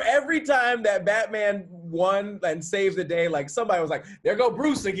for every time that Batman won and saved the day, like somebody was like, "There go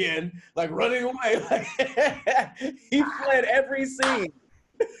Bruce again," like running away. Like, he fled every scene.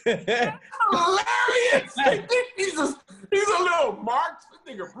 Hilarious! He's a little marked.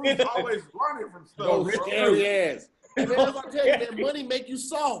 Nigga, Bruce always running from stuff. Scary ass. And then as I tell you, that money make you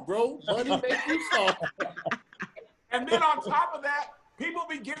soft, bro. Money make you soft. And then on top of that, people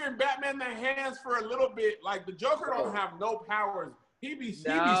be giving Batman their hands for a little bit. Like the Joker don't have no powers. He be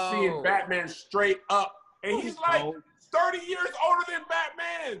seeing Batman straight up, and he's like 30 years older than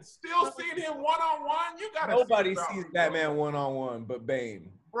Batman. Still seeing him one-on-one. You gotta. Nobody sees Batman one-on-one but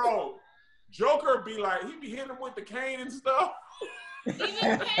Bane. Bro, Joker be like, he be hitting him with the cane and stuff.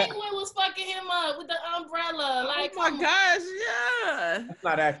 Even Penguin was fucking him up with the umbrella. Like, oh my gosh, yeah. That's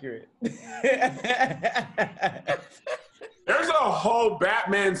not accurate. There's a whole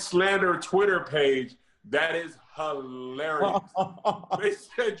Batman slander Twitter page that is hilarious. They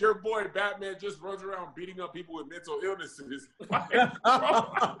said your boy Batman just runs around beating up people with mental illnesses. I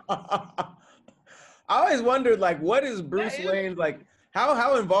always wondered, like, what is Bruce Wayne like?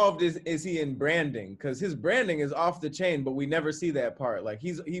 How involved is he in branding? Because his branding is off the chain, but we never see that part. Like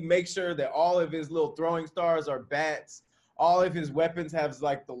he makes sure that all of his little throwing stars are bats. All of his weapons have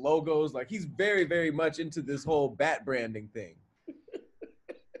like the logos. Like he's very, very much into this whole bat branding thing.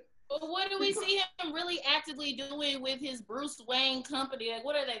 But what do we see him really actively doing with his Bruce Wayne company? Like,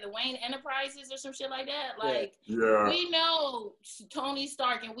 what are they, the Wayne Enterprises or some shit like that? Like, we know Tony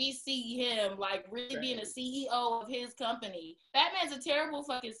Stark and we see him, like, really being a CEO of his company. Batman's a terrible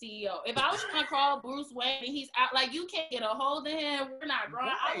fucking CEO. If I was trying to call Bruce Wayne and he's out, like, you can't get a hold of him. We're not growing.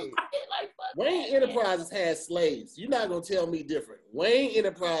 I was like, fuck Wayne Enterprises has slaves. You're not going to tell me different. Wayne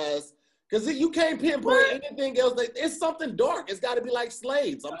Enterprise... Because you can't pinpoint anything else. It's something dark. It's got to be like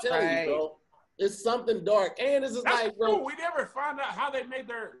slaves. I'm telling you, bro. It's something dark. And it's just like, bro. We never found out how they made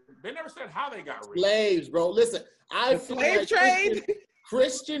they never said how they got rich. Slaves, bro. Listen, I feel slave trade.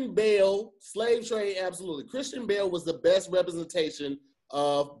 Christian Bale, slave trade, absolutely. Christian Bale was the best representation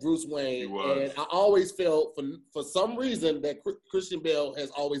of Bruce Wayne. And I always felt, for some reason, that Christian Bale has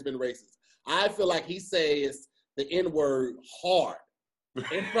always been racist. I feel like he says the N-word hard.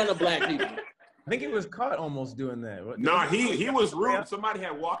 In front of black people. I think he was caught almost doing that. No, he was rude. Somebody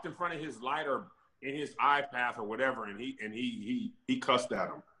had walked in front of his light or in his eye path or whatever, and he cussed at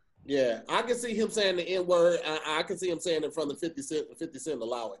him. Yeah, I can see him saying the N-word. I can see him saying it in front of 50 Cent. 50 Cent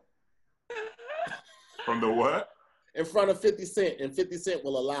allow it. From the what? In front of 50 Cent, and 50 Cent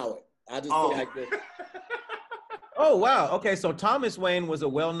will allow it. I just feel like that. Oh wow. Okay, so Thomas Wayne was a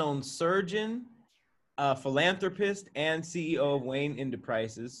well-known surgeon, philanthropist, and CEO of Wayne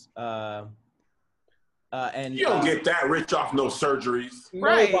Enterprises. And you don't get that rich off no surgeries.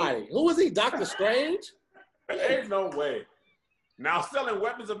 Nobody. Who was he? Dr. Strange? Ain't no way. Now selling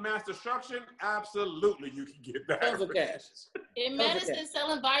weapons of mass destruction, absolutely you can get that. Tons of cash. In medicine,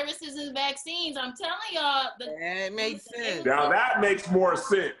 selling viruses and vaccines, I'm telling y'all. That makes sense. Now that makes more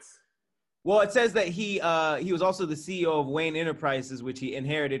sense. Well, it says that he was also the CEO of Wayne Enterprises, which he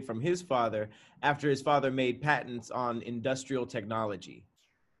inherited from his father after his father made patents on industrial technology.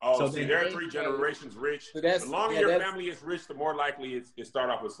 Oh, so see, there are 3 generations rich. So the longer your family is rich, the more likely it start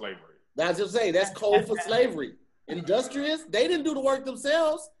off with slavery. That's just say that's code for slavery. Industrious, they didn't do the work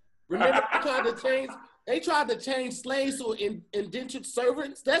themselves. Remember, they tried to change slaves to indentured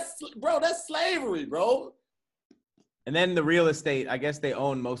servants. That's slavery, bro. And then the real estate, I guess they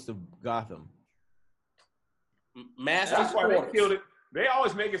own most of Gotham. That's why they killed it. They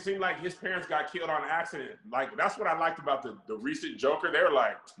always make it seem like his parents got killed on accident. Like, that's what I liked about the recent Joker. They were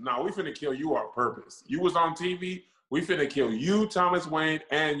like, no, we finna kill you on purpose. You was on TV. We finna kill you, Thomas Wayne,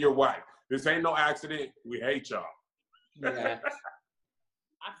 and your wife. This ain't no accident. We hate y'all. Yeah.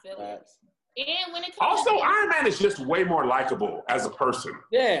 I feel it. And when it comes also, Iron Man is just way more likable as a person.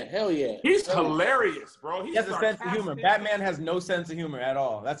 Yeah, hell yeah. He's hilarious, bro. He has a sense of humor. Batman has no sense of humor at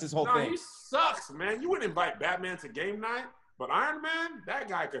all. That's his whole thing. He sucks, man. You wouldn't invite Batman to game night. But Iron Man, that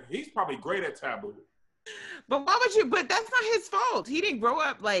guy he's probably great at taboo. But why would you, but that's not his fault. He didn't grow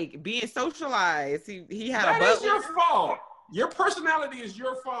up like being socialized. He had that is your fault. Your personality is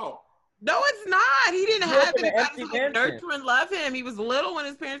your fault. No, it's not. He didn't have anybody to nurture and love him. He was little when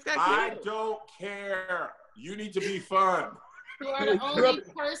his parents got killed. I don't care. You need to be fun. You are the only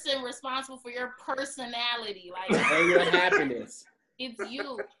person responsible for your personality. Like, and your happiness. It's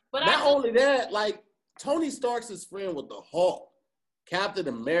you. But not only that, like, Tony Stark's his friend with the Hulk, Captain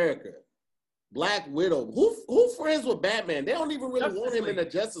America, Black Widow. Who friends with Batman? They don't even really want him in the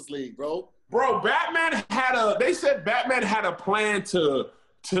Justice League, bro. Bro, they said Batman had a plan to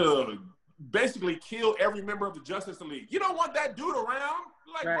basically kill every member of the Justice League. You don't want that dude around.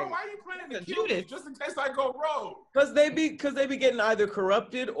 Like, bro, why are you planning to kill me just in case I go rogue? Because they be getting either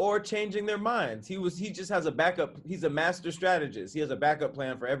corrupted or changing their minds. He just has a backup. He's a master strategist. He has a backup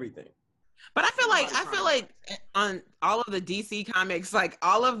plan for everything. But I feel like on all of the DC comics, like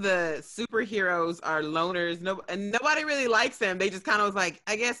all of the superheroes are loners. And nobody really likes them. They just kind of was like,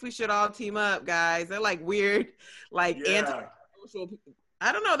 I guess we should all team up, guys. They're like weird, like anti-social.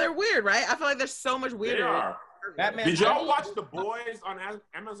 I don't know. They're weird, right? I feel like there's so much weirder. They are. Batman. Did y'all watch The Boys on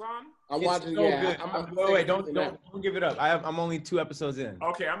Amazon? I'm watching. So good. Wait, don't give it up. I'm only 2 episodes in.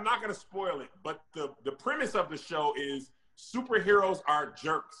 Okay, I'm not gonna spoil it, but the premise of the show is superheroes are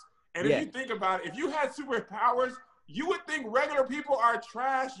jerks. And if you think about it, if you had superpowers, you would think regular people are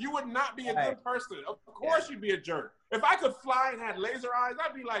trash. You would not be a good person. Of course you'd be a jerk. If I could fly and had laser eyes,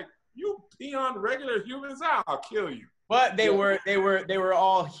 I'd be like, you pee on regular humans, I'll kill you. But they were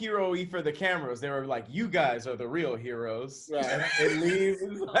all hero-y for the cameras. They were like, you guys are the real heroes. Right. And it leaves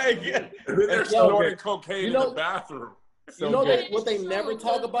like they're snorting cocaine in the bathroom. So what they never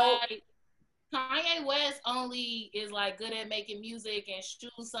talk about? Like, Kanye West only is like good at making music and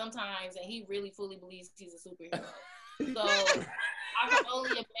shoes sometimes, and he really fully believes he's a superhero. So I can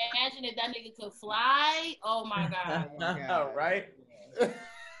only imagine if that nigga could fly. Oh my god! Right?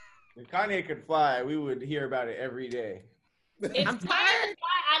 If Kanye could fly, we would hear about it every day. If Kanye could fly,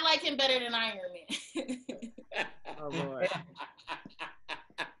 I like him better than Iron Man. Oh Lord.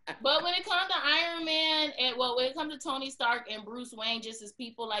 But when it comes to Iron Man, when it comes to Tony Stark and Bruce Wayne, just as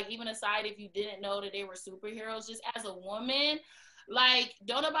people, like, even aside if you didn't know that they were superheroes, just as a woman, like,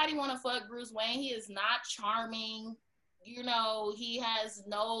 don't nobody want to fuck Bruce Wayne. He is not charming. You know, he has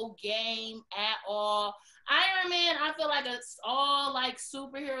no game at all. Iron Man, I feel like it's all like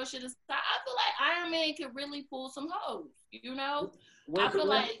superhero shit. I feel like Iron Man could really pull some hoes. You know, I feel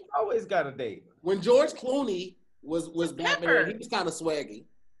like always got a date. When George Clooney was Batman, he was kind of swaggy.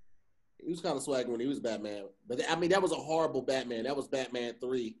 He was kind of swaggy when he was Batman. But I mean, that was a horrible Batman. That was Batman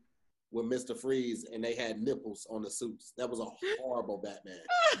 3 with Mr. Freeze, and they had nipples on the suits. That was a horrible Batman.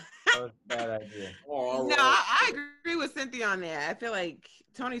 That was a bad idea. No, I agree with Cynthia on that. I feel like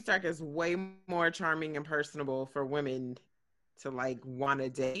Tony Stark is way more charming and personable for women to like want to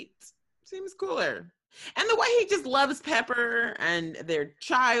date. Seems cooler. And the way he just loves Pepper and their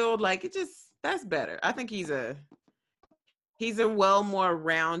child, like that's better. I think he's a well more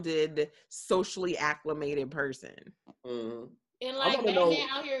rounded, socially acclimated person. Mm-hmm. And like Batman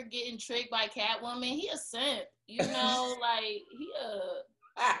out here getting tricked by Catwoman, he a simp. You know, like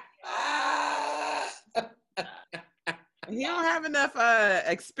he don't have enough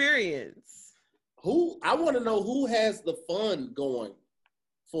experience. I want to know who has the fund going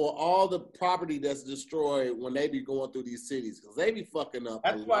for all the property that's destroyed when they be going through these cities, because they be fucking up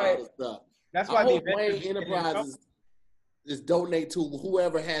lot of stuff. That's why the Wayne Enterprises is donate to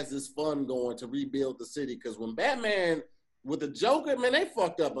whoever has this fund going to rebuild the city. Because when Batman with the Joker, man, they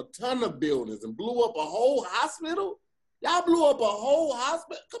fucked up a ton of buildings and blew up a whole hospital. Y'all blew up a whole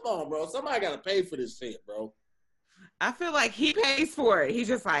hospital. Come on, bro. Somebody got to pay for this shit, bro. I feel like he pays for it. He's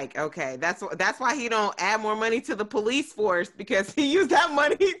just like, okay, that's why he don't add more money to the police force, because he used that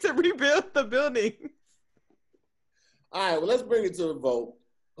money to rebuild the building. All right, well, let's bring it to the vote.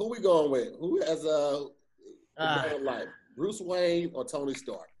 Who we going with? Who has a better life? Bruce Wayne or Tony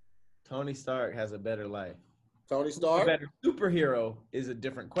Stark? Tony Stark has a better life. Tony Stark? A better superhero is a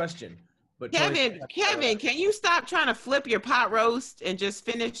different question. But Kevin, can you stop trying to flip your pot roast and just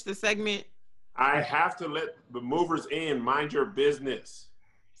finish the segment? I have to let the movers in. Mind your business.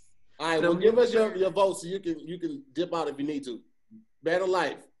 All right, well, give us your vote so you can dip out if you need to. Better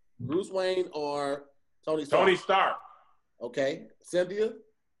life, Bruce Wayne or Tony Stark? Tony Stark. Okay. Cynthia?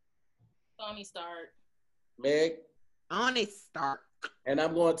 Tony Stark. Meg? Tony Stark. And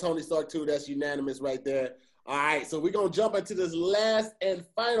I'm going Tony Stark too. That's unanimous right there. All right, so we're going to jump into this last and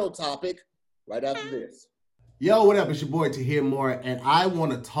final topic right after this. Yo, what up? It's your boy Tahir Moore, and I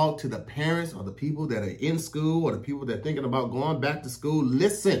want to talk to the parents or the people that are in school or the people that are thinking about going back to school.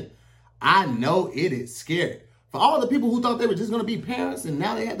 Listen, I know it is scary. For all the people who thought they were just going to be parents and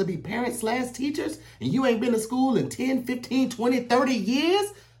now they have to be parents/teachers and you ain't been to school in 10, 15, 20, 30 years,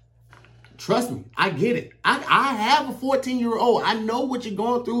 trust me, I get it. I have a 14-year-old. I know what you're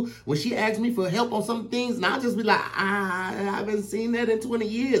going through when she asks me for help on some things, and I'll just be like, I haven't seen that in 20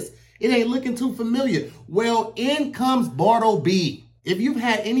 years. It ain't looking too familiar. Well, in comes Bartleby. If you've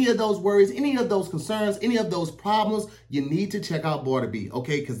had any of those worries, any of those concerns, any of those problems, you need to check out Bartleby,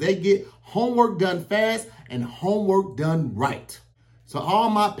 okay? Because they get homework done fast and homework done right. So all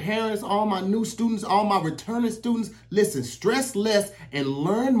my parents, all my new students, all my returning students, listen, stress less and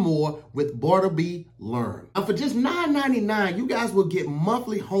learn more with Bartleby Learn. Now for just $9.99, you guys will get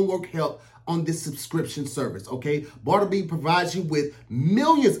monthly homework help on this subscription service, okay? Bartleby provides you with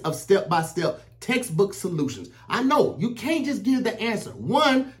millions of step-by-step textbook solutions. I know you can't just give the answer.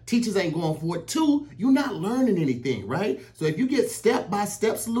 One, teachers ain't going for it. Two, you're not learning anything, right? So if you get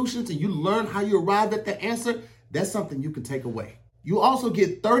step-by-step solutions and you learn how you arrived at the answer, that's something you can take away. You also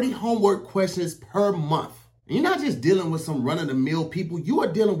get 30 homework questions per month. And you're not just dealing with some run-of-the-mill people. You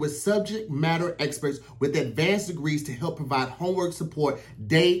are dealing with subject matter experts with advanced degrees to help provide homework support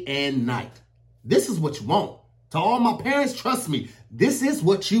day and night. This is what you want. To all my parents, trust me, this is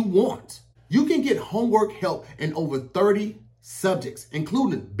what you want. You can get homework help in over 30 subjects,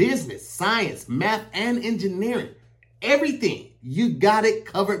 including business, science, math, and engineering. Everything. You got it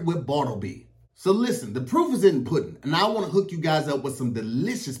covered with Bartleby. So listen, the proof is in the pudding, and I want to hook you guys up with some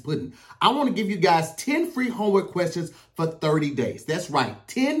delicious pudding. I want to give you guys 10 free homework questions for 30 days. That's right,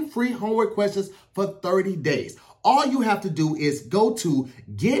 10 free homework questions for 30 days. All you have to do is go to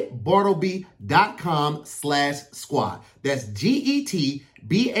getbartleby.com/squad. That's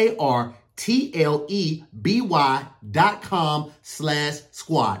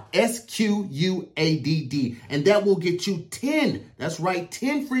GetBartleby.com/squad. SQUADD. And that will get you 10. That's right,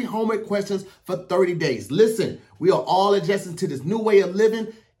 10 free homework questions for 30 days. Listen, we are all adjusting to this new way of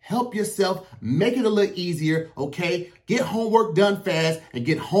living. Help yourself, make it a little easier, okay? Get homework done fast and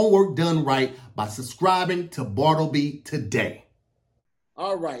get homework done right by subscribing to Bartleby today.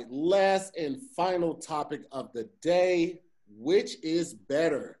 All right, last and final topic of the day. Which is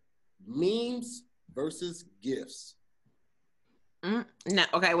better, memes versus GIFs? No,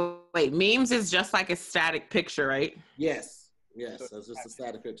 okay, wait. Memes is just like a static picture, right? Yes, that's just a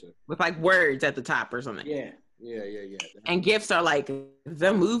static picture. With like words at the top or something. Yeah. And GIFs are like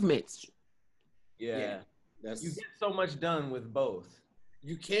the movements. Yeah. That's, you get so much done with both.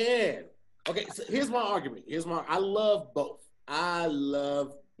 You can. Okay, so here's my argument. I love both.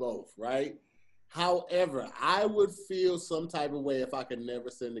 Right? However, I would feel some type of way if I could never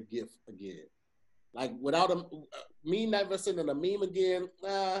send a GIF again. Like without me never sending a meme again,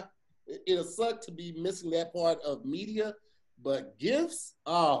 it'll suck to be missing that part of media. But GIFs,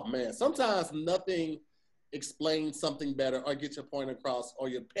 oh man, sometimes nothing explains something better or get your point across or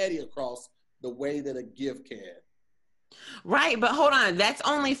your petty across the way that a GIF can. Right, but hold on. That's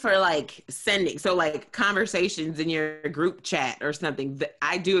only for like sending. So like conversations in your group chat or something.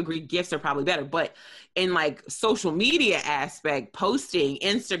 I do agree GIFs are probably better. But in like social media aspect, posting,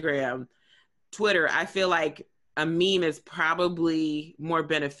 Instagram, Twitter, I feel like a meme is probably more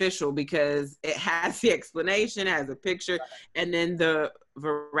beneficial because it has the explanation, has a picture, and then the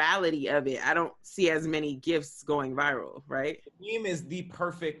virality of it. I don't see as many GIFs going viral, right? The meme is the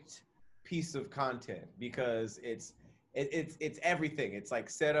perfect piece of content because it's everything. It's like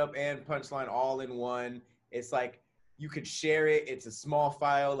setup and punchline all in one. It's like you could share it. It's a small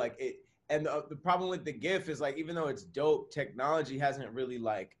file, like it. And the problem with the GIF is like even though it's dope, technology hasn't really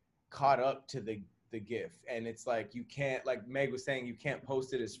like caught up to the GIF, and it's like you can't, like Meg was saying, you can't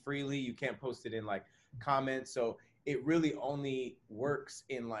post it as freely. You can't post it in like comments. So it really only works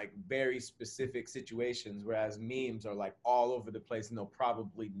in like very specific situations, whereas memes are like all over the place and they'll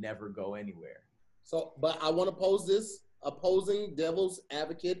probably never go anywhere. So, but I want to pose this opposing devil's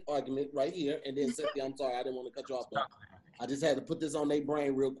advocate argument right here. And then Cynthia, I'm sorry, I didn't want to cut you off, but I just had to put this on their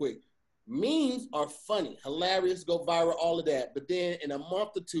brain real quick. Memes are funny, hilarious, go viral, all of that. But then in a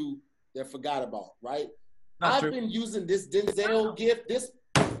month or two, they're forgot about, right? I've been using this Denzel GIF,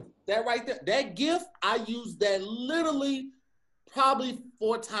 that right there, that GIF, I use that literally probably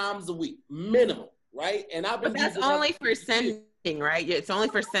 4 times a week, minimum, right? And I've been. But that's only for sending, right? It's only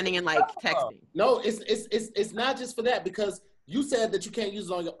for sending and like texting. No, it's not just for that, because you said that you can't use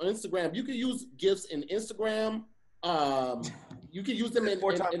it on your Instagram. You can use GIFs in Instagram. You can use them in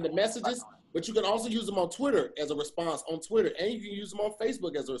the messages, but you can also use them on Twitter as a response on Twitter, and you can use them on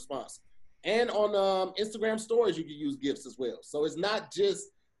Facebook as a response, and on Instagram stories you can use GIFs as well. So it's not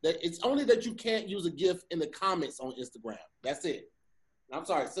just that; it's only that you can't use a GIF in the comments on Instagram. That's it. I'm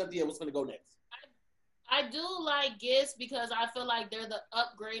sorry, Cynthia, what's gonna go next? I do like GIFs because I feel like they're the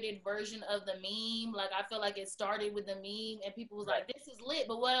upgraded version of the meme. Like, I feel like it started with the meme and people was like, this is lit,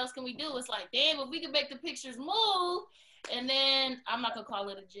 but what else can we do? It's like, damn, if we can make the pictures move. And then, I'm not going to call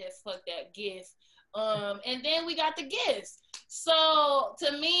it a GIF, fuck that, GIF. And then we got the GIFs. So,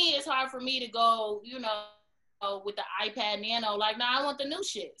 to me, it's hard for me to go, with the iPad Nano. Like, no, I want the new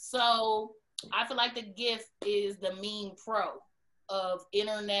shit. So I feel like the GIF is the meme pro of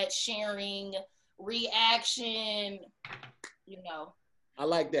internet sharing, reaction, you know. I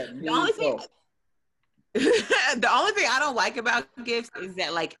like that. The only thing I don't like about GIFs is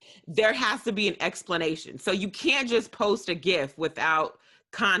that like there has to be an explanation. So you can't just post a GIF without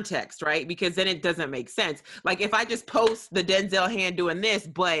context, right? Because then it doesn't make sense. Like if I just post the Denzel hand doing this,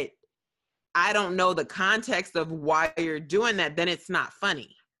 but I don't know the context of why you're doing that, then it's not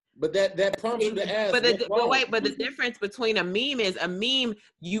funny. But that prompts you to ask. But the difference between a meme is a meme,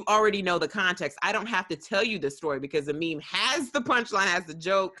 you already know the context. I don't have to tell you the story because a meme has the punchline, has the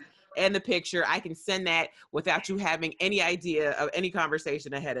joke and the picture. I can send that without you having any idea of any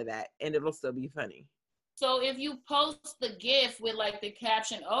conversation ahead of that, and it'll still be funny. So if you post the GIF with like the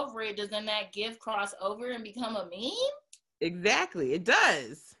caption over it, does then that GIF cross over and become a meme? Exactly, it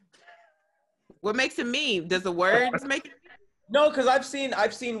does. What makes a meme? Does the words make it? No, because I've seen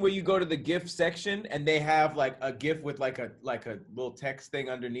where you go to the GIF section and they have like a GIF with like a little text thing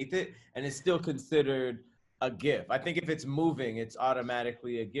underneath it, and it's still considered a GIF. I think if it's moving, it's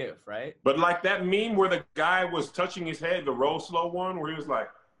automatically a GIF, right? But like that meme where the guy was touching his head, the roll slow one, where he was like,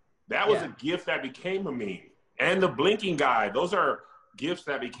 that was a GIF that became a meme. And the blinking guy, those are GIFs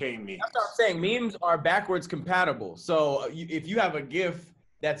that became memes. That's what I'm saying. Memes are backwards compatible. So if you have a GIF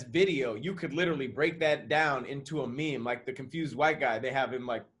that's video, you could literally break that down into a meme. Like the confused white guy, they have him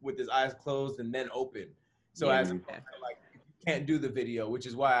like with his eyes closed and then open. So like you can't do the video, which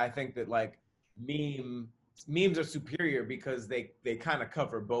is why I think that like memes are superior because they kind of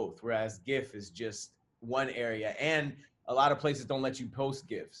cover both, whereas GIF is just one area, and a lot of places don't let you post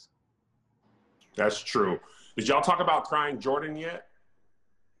GIFs. That's true. Did y'all talk about Crying Jordan yet?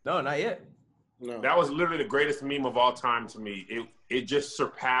 No, not yet. No. That was literally the greatest meme of all time to me. It just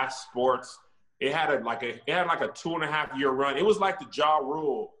surpassed sports. It had like a 2.5-year run. It was like the Ja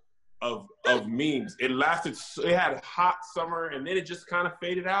Rule of memes. It had hot summer, and then it just kind of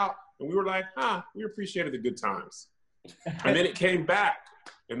faded out. And we were like, we appreciated the good times. And then it came back,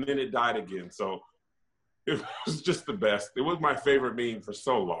 and then it died again. So it was just the best. It was my favorite meme for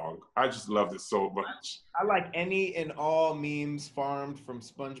so long. I just loved it so much. I like any and all memes farmed from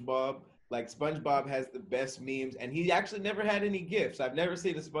SpongeBob. Like SpongeBob has the best memes, and he actually never had any GIFs. I've never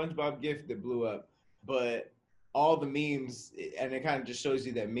seen a SpongeBob GIF that blew up, but all the memes, and it kind of just shows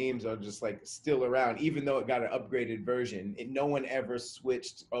you that memes are just like still around, even though it got an upgraded version. No one ever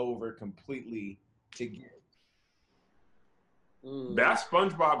switched over completely to GIFs. That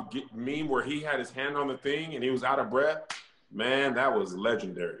SpongeBob meme where he had his hand on the thing and he was out of breath, man, that was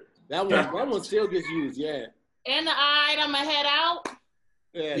legendary. That one still gets used, yeah. And the eye, I'm going to head out.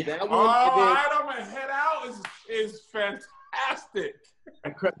 Yeah, that one. I'm going to head out is fantastic.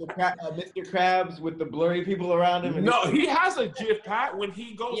 Mr. Krabs with the blurry people around him. No, he has a GIF, Pat, when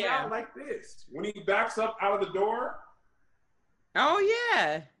he goes out like this. When he backs up out of the door. Oh,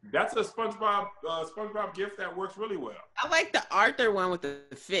 yeah. That's a SpongeBob GIF that works really well. I like the Arthur one with the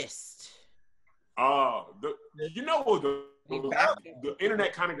fist. The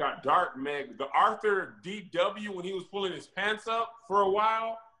internet kind of got dark, Meg. The Arthur DW when he was pulling his pants up for a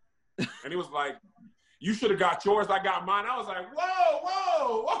while, and he was like, "You should have got yours. I got mine." I was like,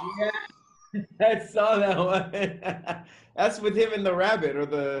 "Whoa!" Yeah, I saw that one. That's with him and the rabbit or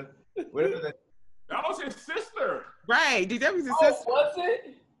the whatever. That was his sister. Right, DW's his sister. Was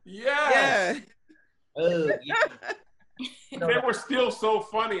it? Yes. Yeah. They were still so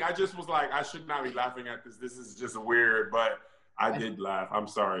funny. I just was like, I should not be laughing at this. This is just weird, but I did laugh. I'm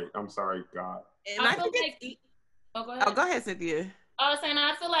sorry, God. And I feel like, go ahead, Cynthia. I was saying,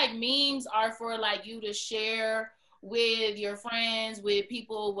 I feel like memes are for like you to share with your friends, with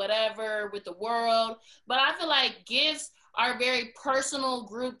people, whatever, with the world. But I feel like GIFs are very personal,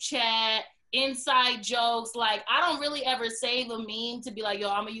 group chat, inside jokes. Like, I don't really ever save a meme to be like, yo,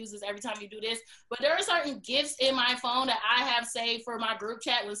 I'm gonna use this every time you do this. But there are certain GIFs in my phone that I have saved for my group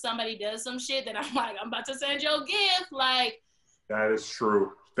chat when somebody does some shit that I'm like, I'm about to send you a GIF. Like, that is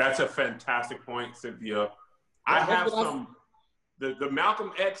true. That's a fantastic point, Cynthia. I have the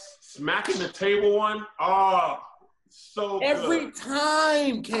Malcolm X smacking the table one. Oh, so every good.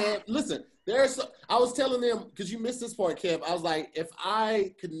 time, Kev. Listen, I was telling them, because you missed this part, Kev. I was like, if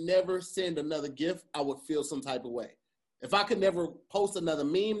I could never send another GIF, I would feel some type of way. If I could never post another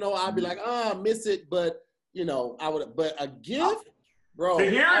meme, I'd be like, I miss it, but I would. But a GIF, bro.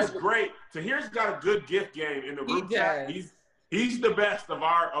 Tahir's great. Tahir's got a good GIF game in the group chat. He's the best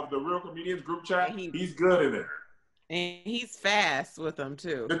of the Real Comedians group chat. He's good in it. And he's fast with them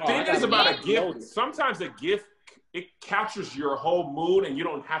too. The thing is about a GIF, sometimes a GIF, it captures your whole mood and you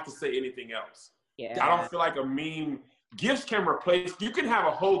don't have to say anything else. Yeah. I don't feel like a meme. Gifts can replace. You can have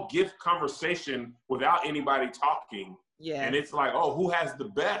a whole gift conversation without anybody talking. Yeah. And it's like, oh, who has the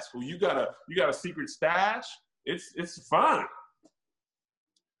best? Who you got a secret stash? It's fun.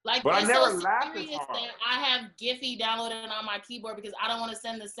 Like, but I it's never so laughed as serious hard. that I have Giphy downloaded on my keyboard because I don't want to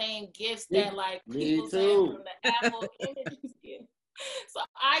send the same gifts that like people send from the Apple Images gift. So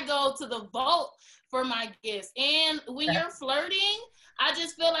I go to the vault for my gifts. And when you're flirting, I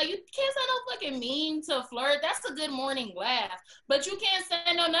just feel like you can't send no fucking meme to flirt. That's a good morning laugh. But you can't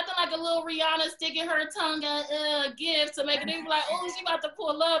send nothing like a little Rihanna sticking her tongue at gift to make it be like, oh, she about to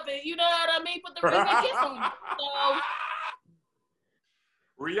pull up and you know what I mean? Put the ring and kiss on it. So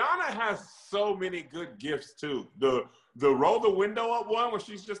Rihanna has so many good gifts too. The roll the window up one where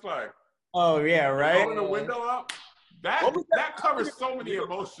she's just like, oh yeah, right. Rolling the window up. That covers so many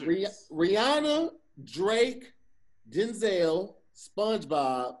emotions. Rihanna, Drake, Denzel,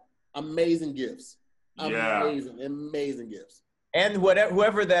 SpongeBob, amazing gifts. Amazing gifts. And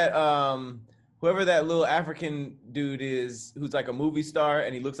whoever that little African dude is, who's like a movie star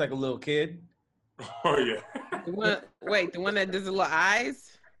and he looks like a little kid. Oh yeah. The one that does the little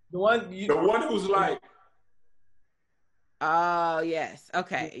eyes. The one who's like. Oh yes.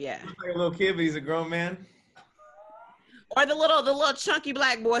 Okay. Yeah. He looks like a little kid, but he's a grown man. Or the little chunky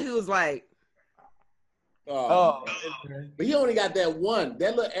black boy who's like. But he only got that one.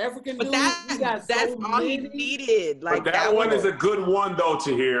 That little African dude. That's all he needed. Like but that one is a good one though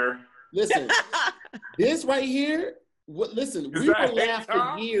to hear. Listen, this right here. Listen, we will laugh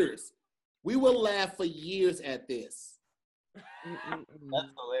for years. We will laugh for years at this. That's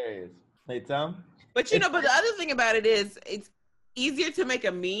hilarious. Hey, Tom? But but the other thing about it is it's easier to make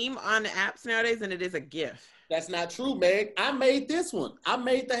a meme on the apps nowadays than it is a GIF. That's not true, Meg. I made this one. I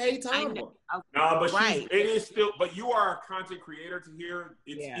made the Hey Tom one. No, but it is still, but you are a content creator to hear.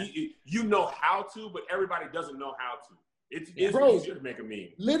 You know how to, but everybody doesn't know how to. It's easier to make a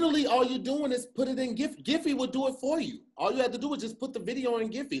meme. Literally, all you're doing is put it in GIF. Giphy will do it for you. All you have to do is just put the video in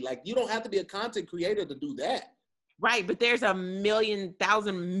Giphy. Like, you don't have to be a content creator to do that. Right, but there's a million,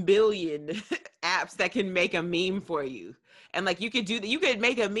 thousand, billion apps that can make a meme for you. And like you could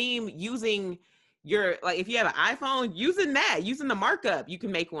make a meme using your, like if you have an iPhone, using the markup, you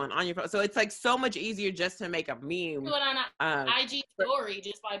can make one on your phone. So it's like so much easier just to make a meme. Do it on an IG story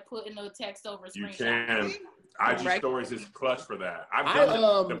just by putting the text over screenshot. You can. IG stories is clutch for that. I've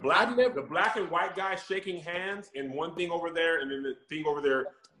done the black and white guy shaking hands and one thing over there and then the thing over there,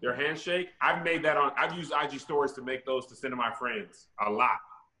 their handshake. I've used IG stories to make those to send to my friends a lot.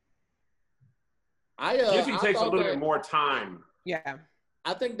 Giphy takes a little bit more time. Yeah.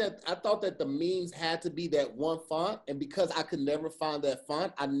 I thought that the memes had to be that one font, and because I could never find that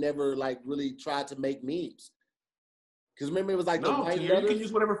font, I never like really tried to make memes. Because remember, it was like the white letters. You can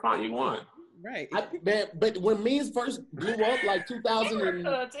use whatever font you want. Right. But when memes first blew up, like 2014,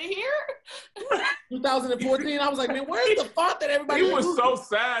 I was like, man, where's the font that everybody? He was so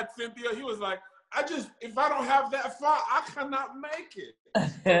sad, Cynthia. He was like, if I don't have that font, I cannot make it.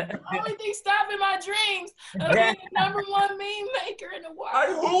 The only thing stopping my dreams of being the #1 meme maker in the world. Like,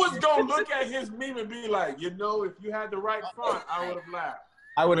 who was gonna look at his meme and be like, if you had the right font, I would have laughed.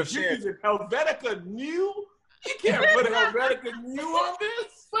 I would have shared. You're using Helvetica New? You can't put Helvetica New on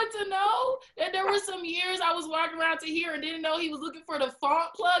this. But to know that there were some years I was walking around to here and didn't know he was looking for the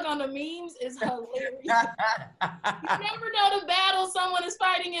font plug on the memes is hilarious. You never know the battle someone is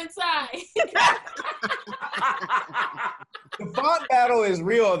fighting inside. The font battle is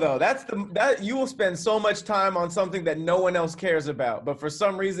real though. That you will spend so much time on something that no one else cares about. But for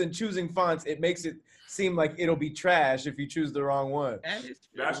some reason, choosing fonts, it makes it seem like it'll be trash if you choose the wrong one.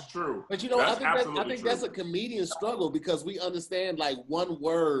 That's true. But I think that's a comedian struggle because we understand like one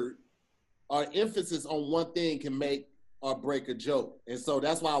word or emphasis on one thing can make or break a joke. And so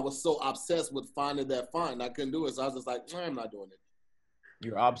that's why I was so obsessed with finding that font and I couldn't do it. So I was just like, I'm not doing it.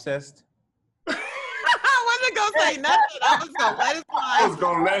 You're obsessed? I wasn't gonna say nothing. I was gonna let it fly. I was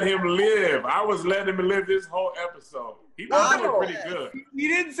gonna let him live. I was letting him live this whole episode. He was doing pretty good. You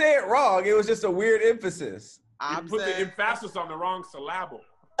didn't say it wrong. It was just a weird emphasis. You put the emphasis on the wrong syllable.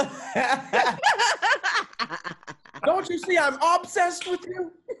 Don't you see I'm obsessed with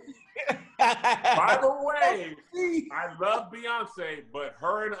you? By the way, I love Beyonce, but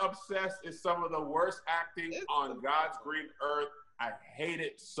her and Obsessed is some of the worst acting on God's green earth. I hate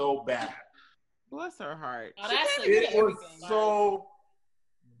it so bad. Bless her heart. It was so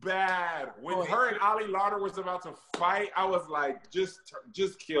bad. When her and Ali Lauder was about to fight, I was like, just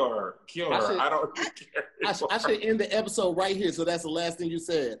kill her. Kill her. I don't care. I should end the episode right here. So that's the last thing you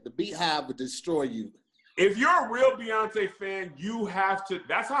said. The Beehive would destroy you. If you're a real Beyonce fan, you have to.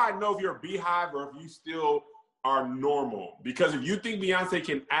 That's how I know if you're a beehive or if you still are normal. Because if you think Beyonce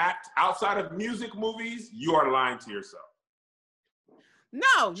can act outside of music movies, you are lying to yourself.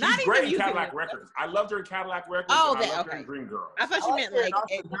 No, She's not great even in Cadillac Records. I loved her in Cadillac Records. Oh, and I loved okay. her in Dreamgirls. I thought you meant like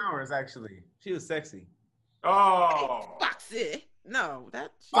Austin Powers. Actually, she was sexy. Oh, Foxy. No,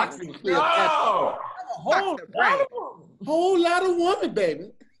 that's Foxy. no, Whole lot of woman,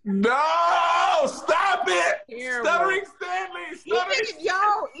 baby. no! Stop it! Terrible. Stuttering Stanley.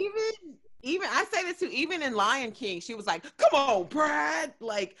 Even I say this too. Even in Lion King, she was like, "Come on, Brad."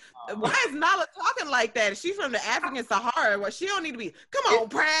 Like, why is Nala talking like that? She's from the African Sahara. Well, she don't need to be. Come on,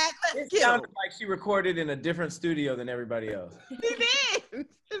 Brad. Let's It get sounded him. like she recorded in a different studio than everybody else. She did.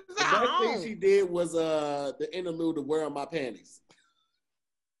 The best thing she did was the interlude of "Where Are My Panties."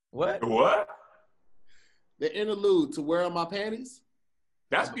 What? What? The interlude to "Where Are My Panties."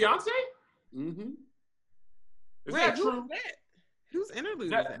 That's Beyonce? Mm-hmm. Is Wait, that who true? was that? Whose interlude Is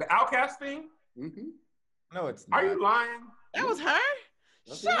was that that? the Outcast thing? Mm-hmm. No, it's not. Are you lying? That was her?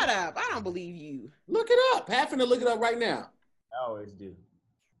 That's Shut up. I don't believe you. Look it up. Pat finna look it up right now. I always do.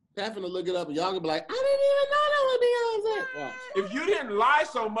 Pat finna look it up, and y'all gonna be like, I didn't even know that was Beyonce. Watch. If you didn't lie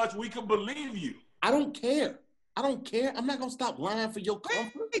so much, we could believe you. I don't care. I don't care. I'm not gonna stop lying for your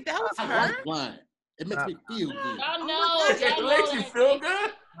comfort. Wait, that was I her? like lying. It makes me feel good. Y'all Oh know. my God. It Y'all makes know you that feel thing.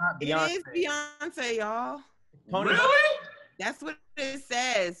 good? Not It Beyonce. is Beyonce, y'all. Tony Really? That's what it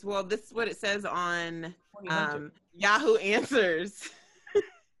says. Well, this is what it says on Hunter. Yahoo Answers.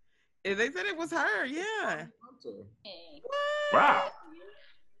 They said it was her, yeah. Wow.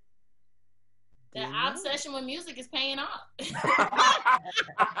 That obsession with music is paying off.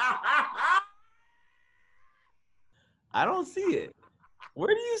 I don't see it.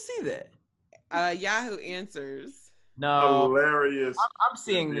 Where do you see that? Yahoo Answers. No, Hilarious. I'm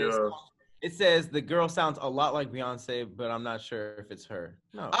seeing this. Yeah. It says the girl sounds a lot like Beyonce, but I'm not sure if it's her.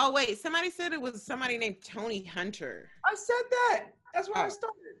 No. Oh, wait, somebody said it was somebody named Tony Hunter. I said that. That's where I Oh.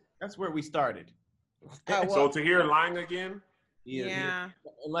 started. That's where we started. Oh, well, So to hear lying again? yeah.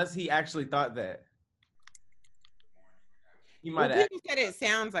 Unless he actually thought that. He Well, might have. people said it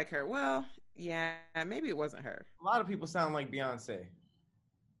sounds like her. Well, yeah, maybe it wasn't her. A lot of people sound like Beyonce.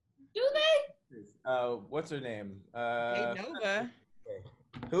 Do they? What's her name? Jade Nova.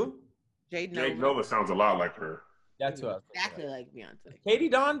 Who? Jade Jake Nova. Nova sounds a lot like her. That's who I was thinking Exactly of. like Beyonce. Katie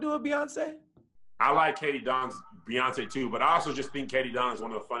Don do a Beyonce? I like Katie Don's Beyonce too, but I also just think Katie Don is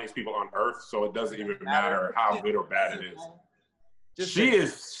one of the funniest people on earth, so it doesn't even matter how good or bad it is. She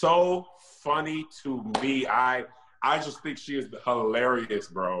is so funny to me. I just think she is hilarious,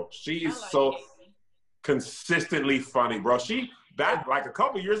 bro. She is so consistently funny, bro. She back like a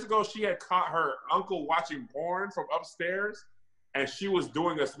couple years ago, she had caught her uncle watching porn from upstairs, and she was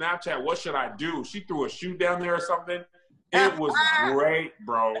doing a Snapchat. What should I do? She threw a shoe down there or something. It was great,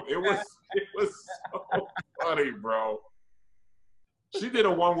 bro. It was so funny, bro. She did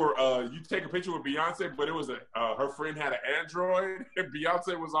a one where you take a picture with Beyonce, but it was her friend had an Android and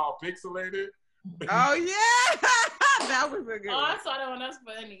Beyonce was all pixelated. Oh, yeah. That was a good Oh, I one. saw that one. That's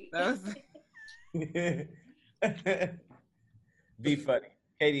funny. That was Be funny.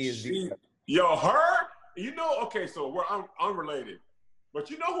 Katie is be funny. Yo, her, you know, okay, so we're unrelated, but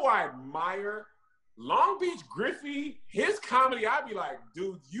you know who I admire? Long Beach Griffey, his comedy, I'd be like,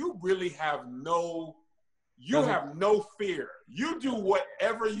 dude, you really have no fear. You do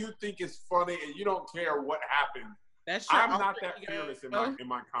whatever you think is funny and you don't care what happens. That's your I'm not alter that ego. fearless in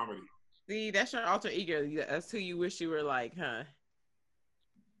my comedy. See, that's your alter ego. That's who you wish you were like, huh?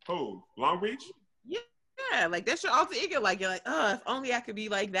 Who? Long Beach? Yeah, like that's your alter ego. Like you're like, oh, if only I could be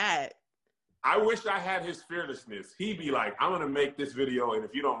like that. I wish I had his fearlessness. He'd be like, I'm going to make this video, and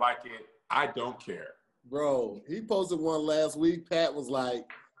if you don't like it, I don't care. Bro, he posted one last week. Pat was like,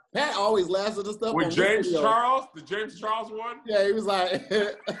 Pat always laughs at the stuff. With on James video. Charles, the James Charles one? Yeah, he was like,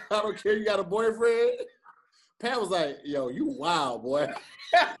 I don't care, you got a boyfriend. Pat was like, yo, you wild, boy.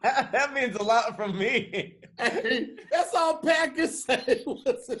 That means a lot from me. Hey, that's all Pat could say.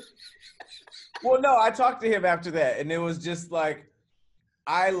 Well, no, I talked to him after that, and it was just like,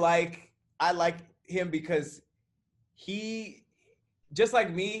 I like him because he, just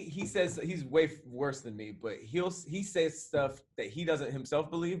like me, he says he's way worse than me, but he says stuff that he doesn't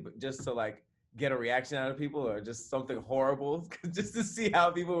himself believe, but just to like get a reaction out of people or just something horrible, just to see how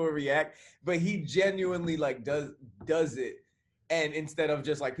people will react. But he genuinely like does it, and instead of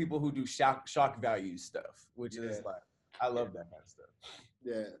just like people who do shock value stuff, which is like, I love that kind of stuff.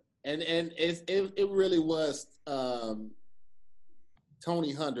 Yeah, and it really was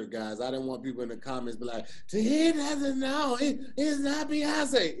Tony Hunter, guys. I didn't want people in the comments be like, he doesn't know. It's not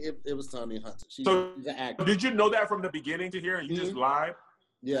Beyonce. It was Tony Hunter. She's an actor. Did you know that from the beginning to here and you just lied?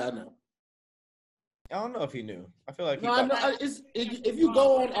 Yeah, I know. I don't know if he knew. I feel like no, I know. If you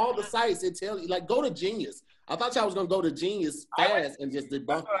go on all the sites, it tells you, like, go to Genius. I thought y'all was going to go to Genius fast and just debunk.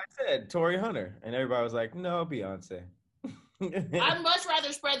 That's what I said, Tory Hunter. And everybody was like, no, Beyonce. I'd much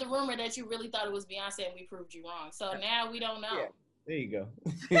rather spread the rumor that you really thought it was Beyonce and we proved you wrong. So now we don't know. Yeah. There you go.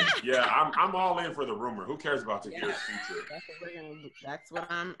 Yeah, I'm all in for the rumor. Who cares about the kid's future? That's what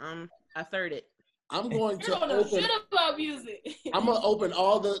I'm I third it. I'm going You to don't know open. shit about music. I'm gonna open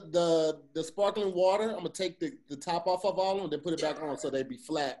all the sparkling water. I'm gonna take the top off of all of them, then put it back on so they be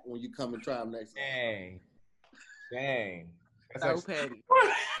flat when you come and try them next time. Dang. So petty.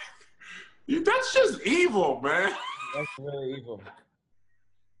 That's just evil, man. That's really evil.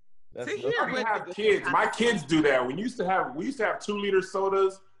 To hear I have kids. My kids do that. We used to have 2-liter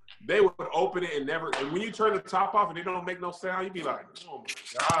sodas. They would open it and when you turn the top off and they don't make no sound, you'd be like, oh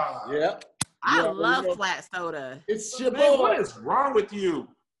my God. Yep. I love flat soda. It's your Man, boy. what is wrong with you?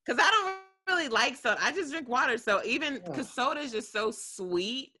 Because I don't really like soda. I just drink water. So even because soda is just so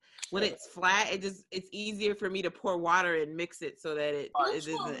sweet, when it's flat, it's easier for me to pour water and mix it so that it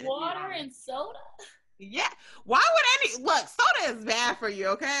isn't. Water and soda? Yeah. Why would look, soda is bad for you,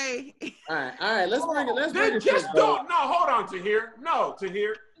 okay? All right. Let's bring it. Just don't. No, hold on, Tahir. No,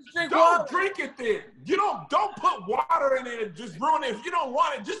 Tahir. Don't drink it then. You don't put water in it and just ruin it. If you don't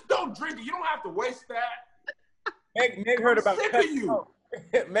want it, just don't drink it. You don't have to waste that. Meg heard about sick of you.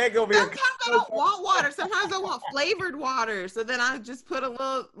 Meg over here. Sometimes I don't want water. Sometimes I want flavored water. So then I just put a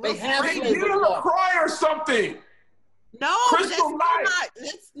little They have Hey, flavored get a water. LaCroix or something. No, Crystal Light.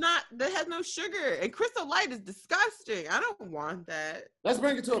 That has no sugar. And Crystal Light is disgusting. I don't want that. Let's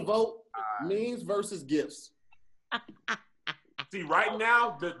bring it to a vote. Memes versus gifts. See, right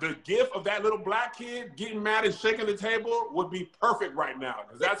now, the gif of that little black kid getting mad and shaking the table would be perfect right now.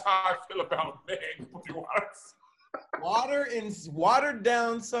 Because that's how I feel about Meg. Water and watered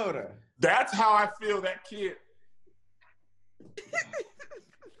down soda. That's how I feel that kid.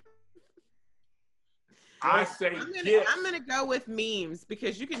 I say I'm gonna go with memes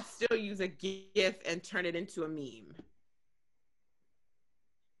because you can still use a GIF and turn it into a meme.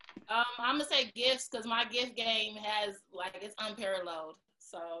 I'm gonna say gifts because my gift game it's unparalleled.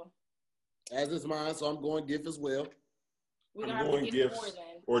 So as is mine, so I'm going GIF as well. I'm going GIFs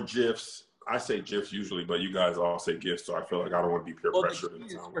or GIFs. I say GIFs usually, but you guys all say GIFs, so I feel like I don't want to be peer pressured.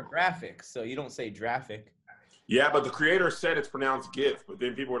 It's for graphics, so you don't say graphic. Yeah, but the creator said it's pronounced GIF, but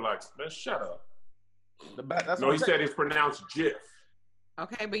then people were like, man, shut up. No, he said it's pronounced GIF.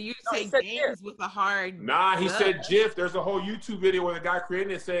 Okay, but you say games with a hard. Nah, he said GIF. There's a whole YouTube video where the guy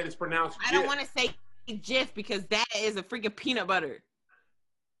creating it said it's pronounced GIF. I don't want to say GIF because that is a freaking peanut butter.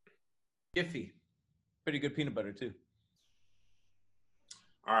 Jiffy. Pretty good peanut butter, too.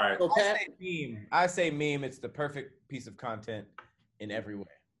 All right. I say meme. It's the perfect piece of content in every way.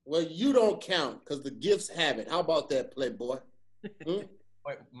 Well, you don't count because the gifts have it. How about that, Playboy? Wait,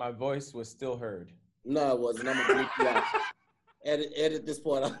 my voice was still heard. No, it wasn't. I'm gonna bleep you out. Edit this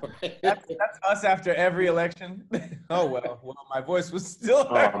part out. That's us after every election. Oh well, my voice was still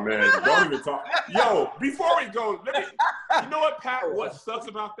heard. Oh man, don't even talk. Yo, before we go, you know what, Pat? What sucks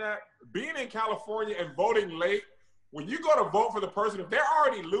about that? Being in California and voting late. When you go to vote for the person, if they're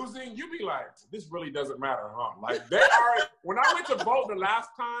already losing, you be like, this really doesn't matter, huh? Like when I went to vote the last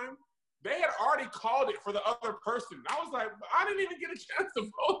time, they had already called it for the other person. I was like, I didn't even get a chance to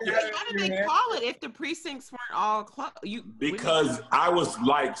vote. How did they call it if the precincts weren't all closed? Because I was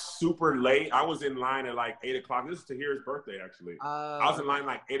like super late. I was in line at like 8 o'clock. This is Tahir's birthday, actually. I was in line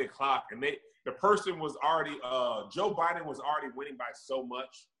like 8 o'clock, and the person was already, Joe Biden was already winning by so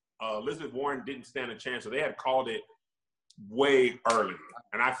much. Elizabeth Warren didn't stand a chance, so they had called it way early.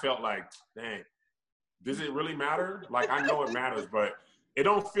 And I felt like, dang, does it really matter? Like, I know it matters, but it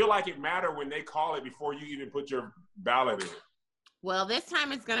don't feel like it matter when they call it before you even put your ballot in. Well, this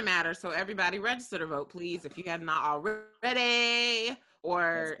time it's going to matter. So everybody register to vote, please, if you have not already,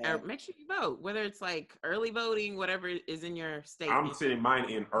 or make sure you vote, whether it's like early voting, whatever is in your state. I'm sending mine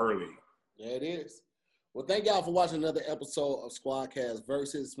in early. Yeah, it is. Well, thank y'all for watching another episode of Squadcast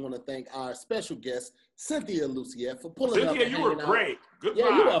Versus. Want to thank our special guest, Cynthia Luciette, for pulling up. Cynthia, you were great. Good Yeah,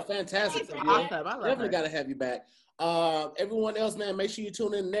 job. you are fantastic. Awesome. I love Definitely her. got to have you back. Everyone else, man, make sure you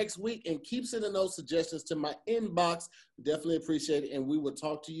tune in next week and keep sending those suggestions to my inbox. Definitely appreciate it, and we will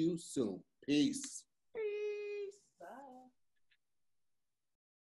talk to you soon. Peace.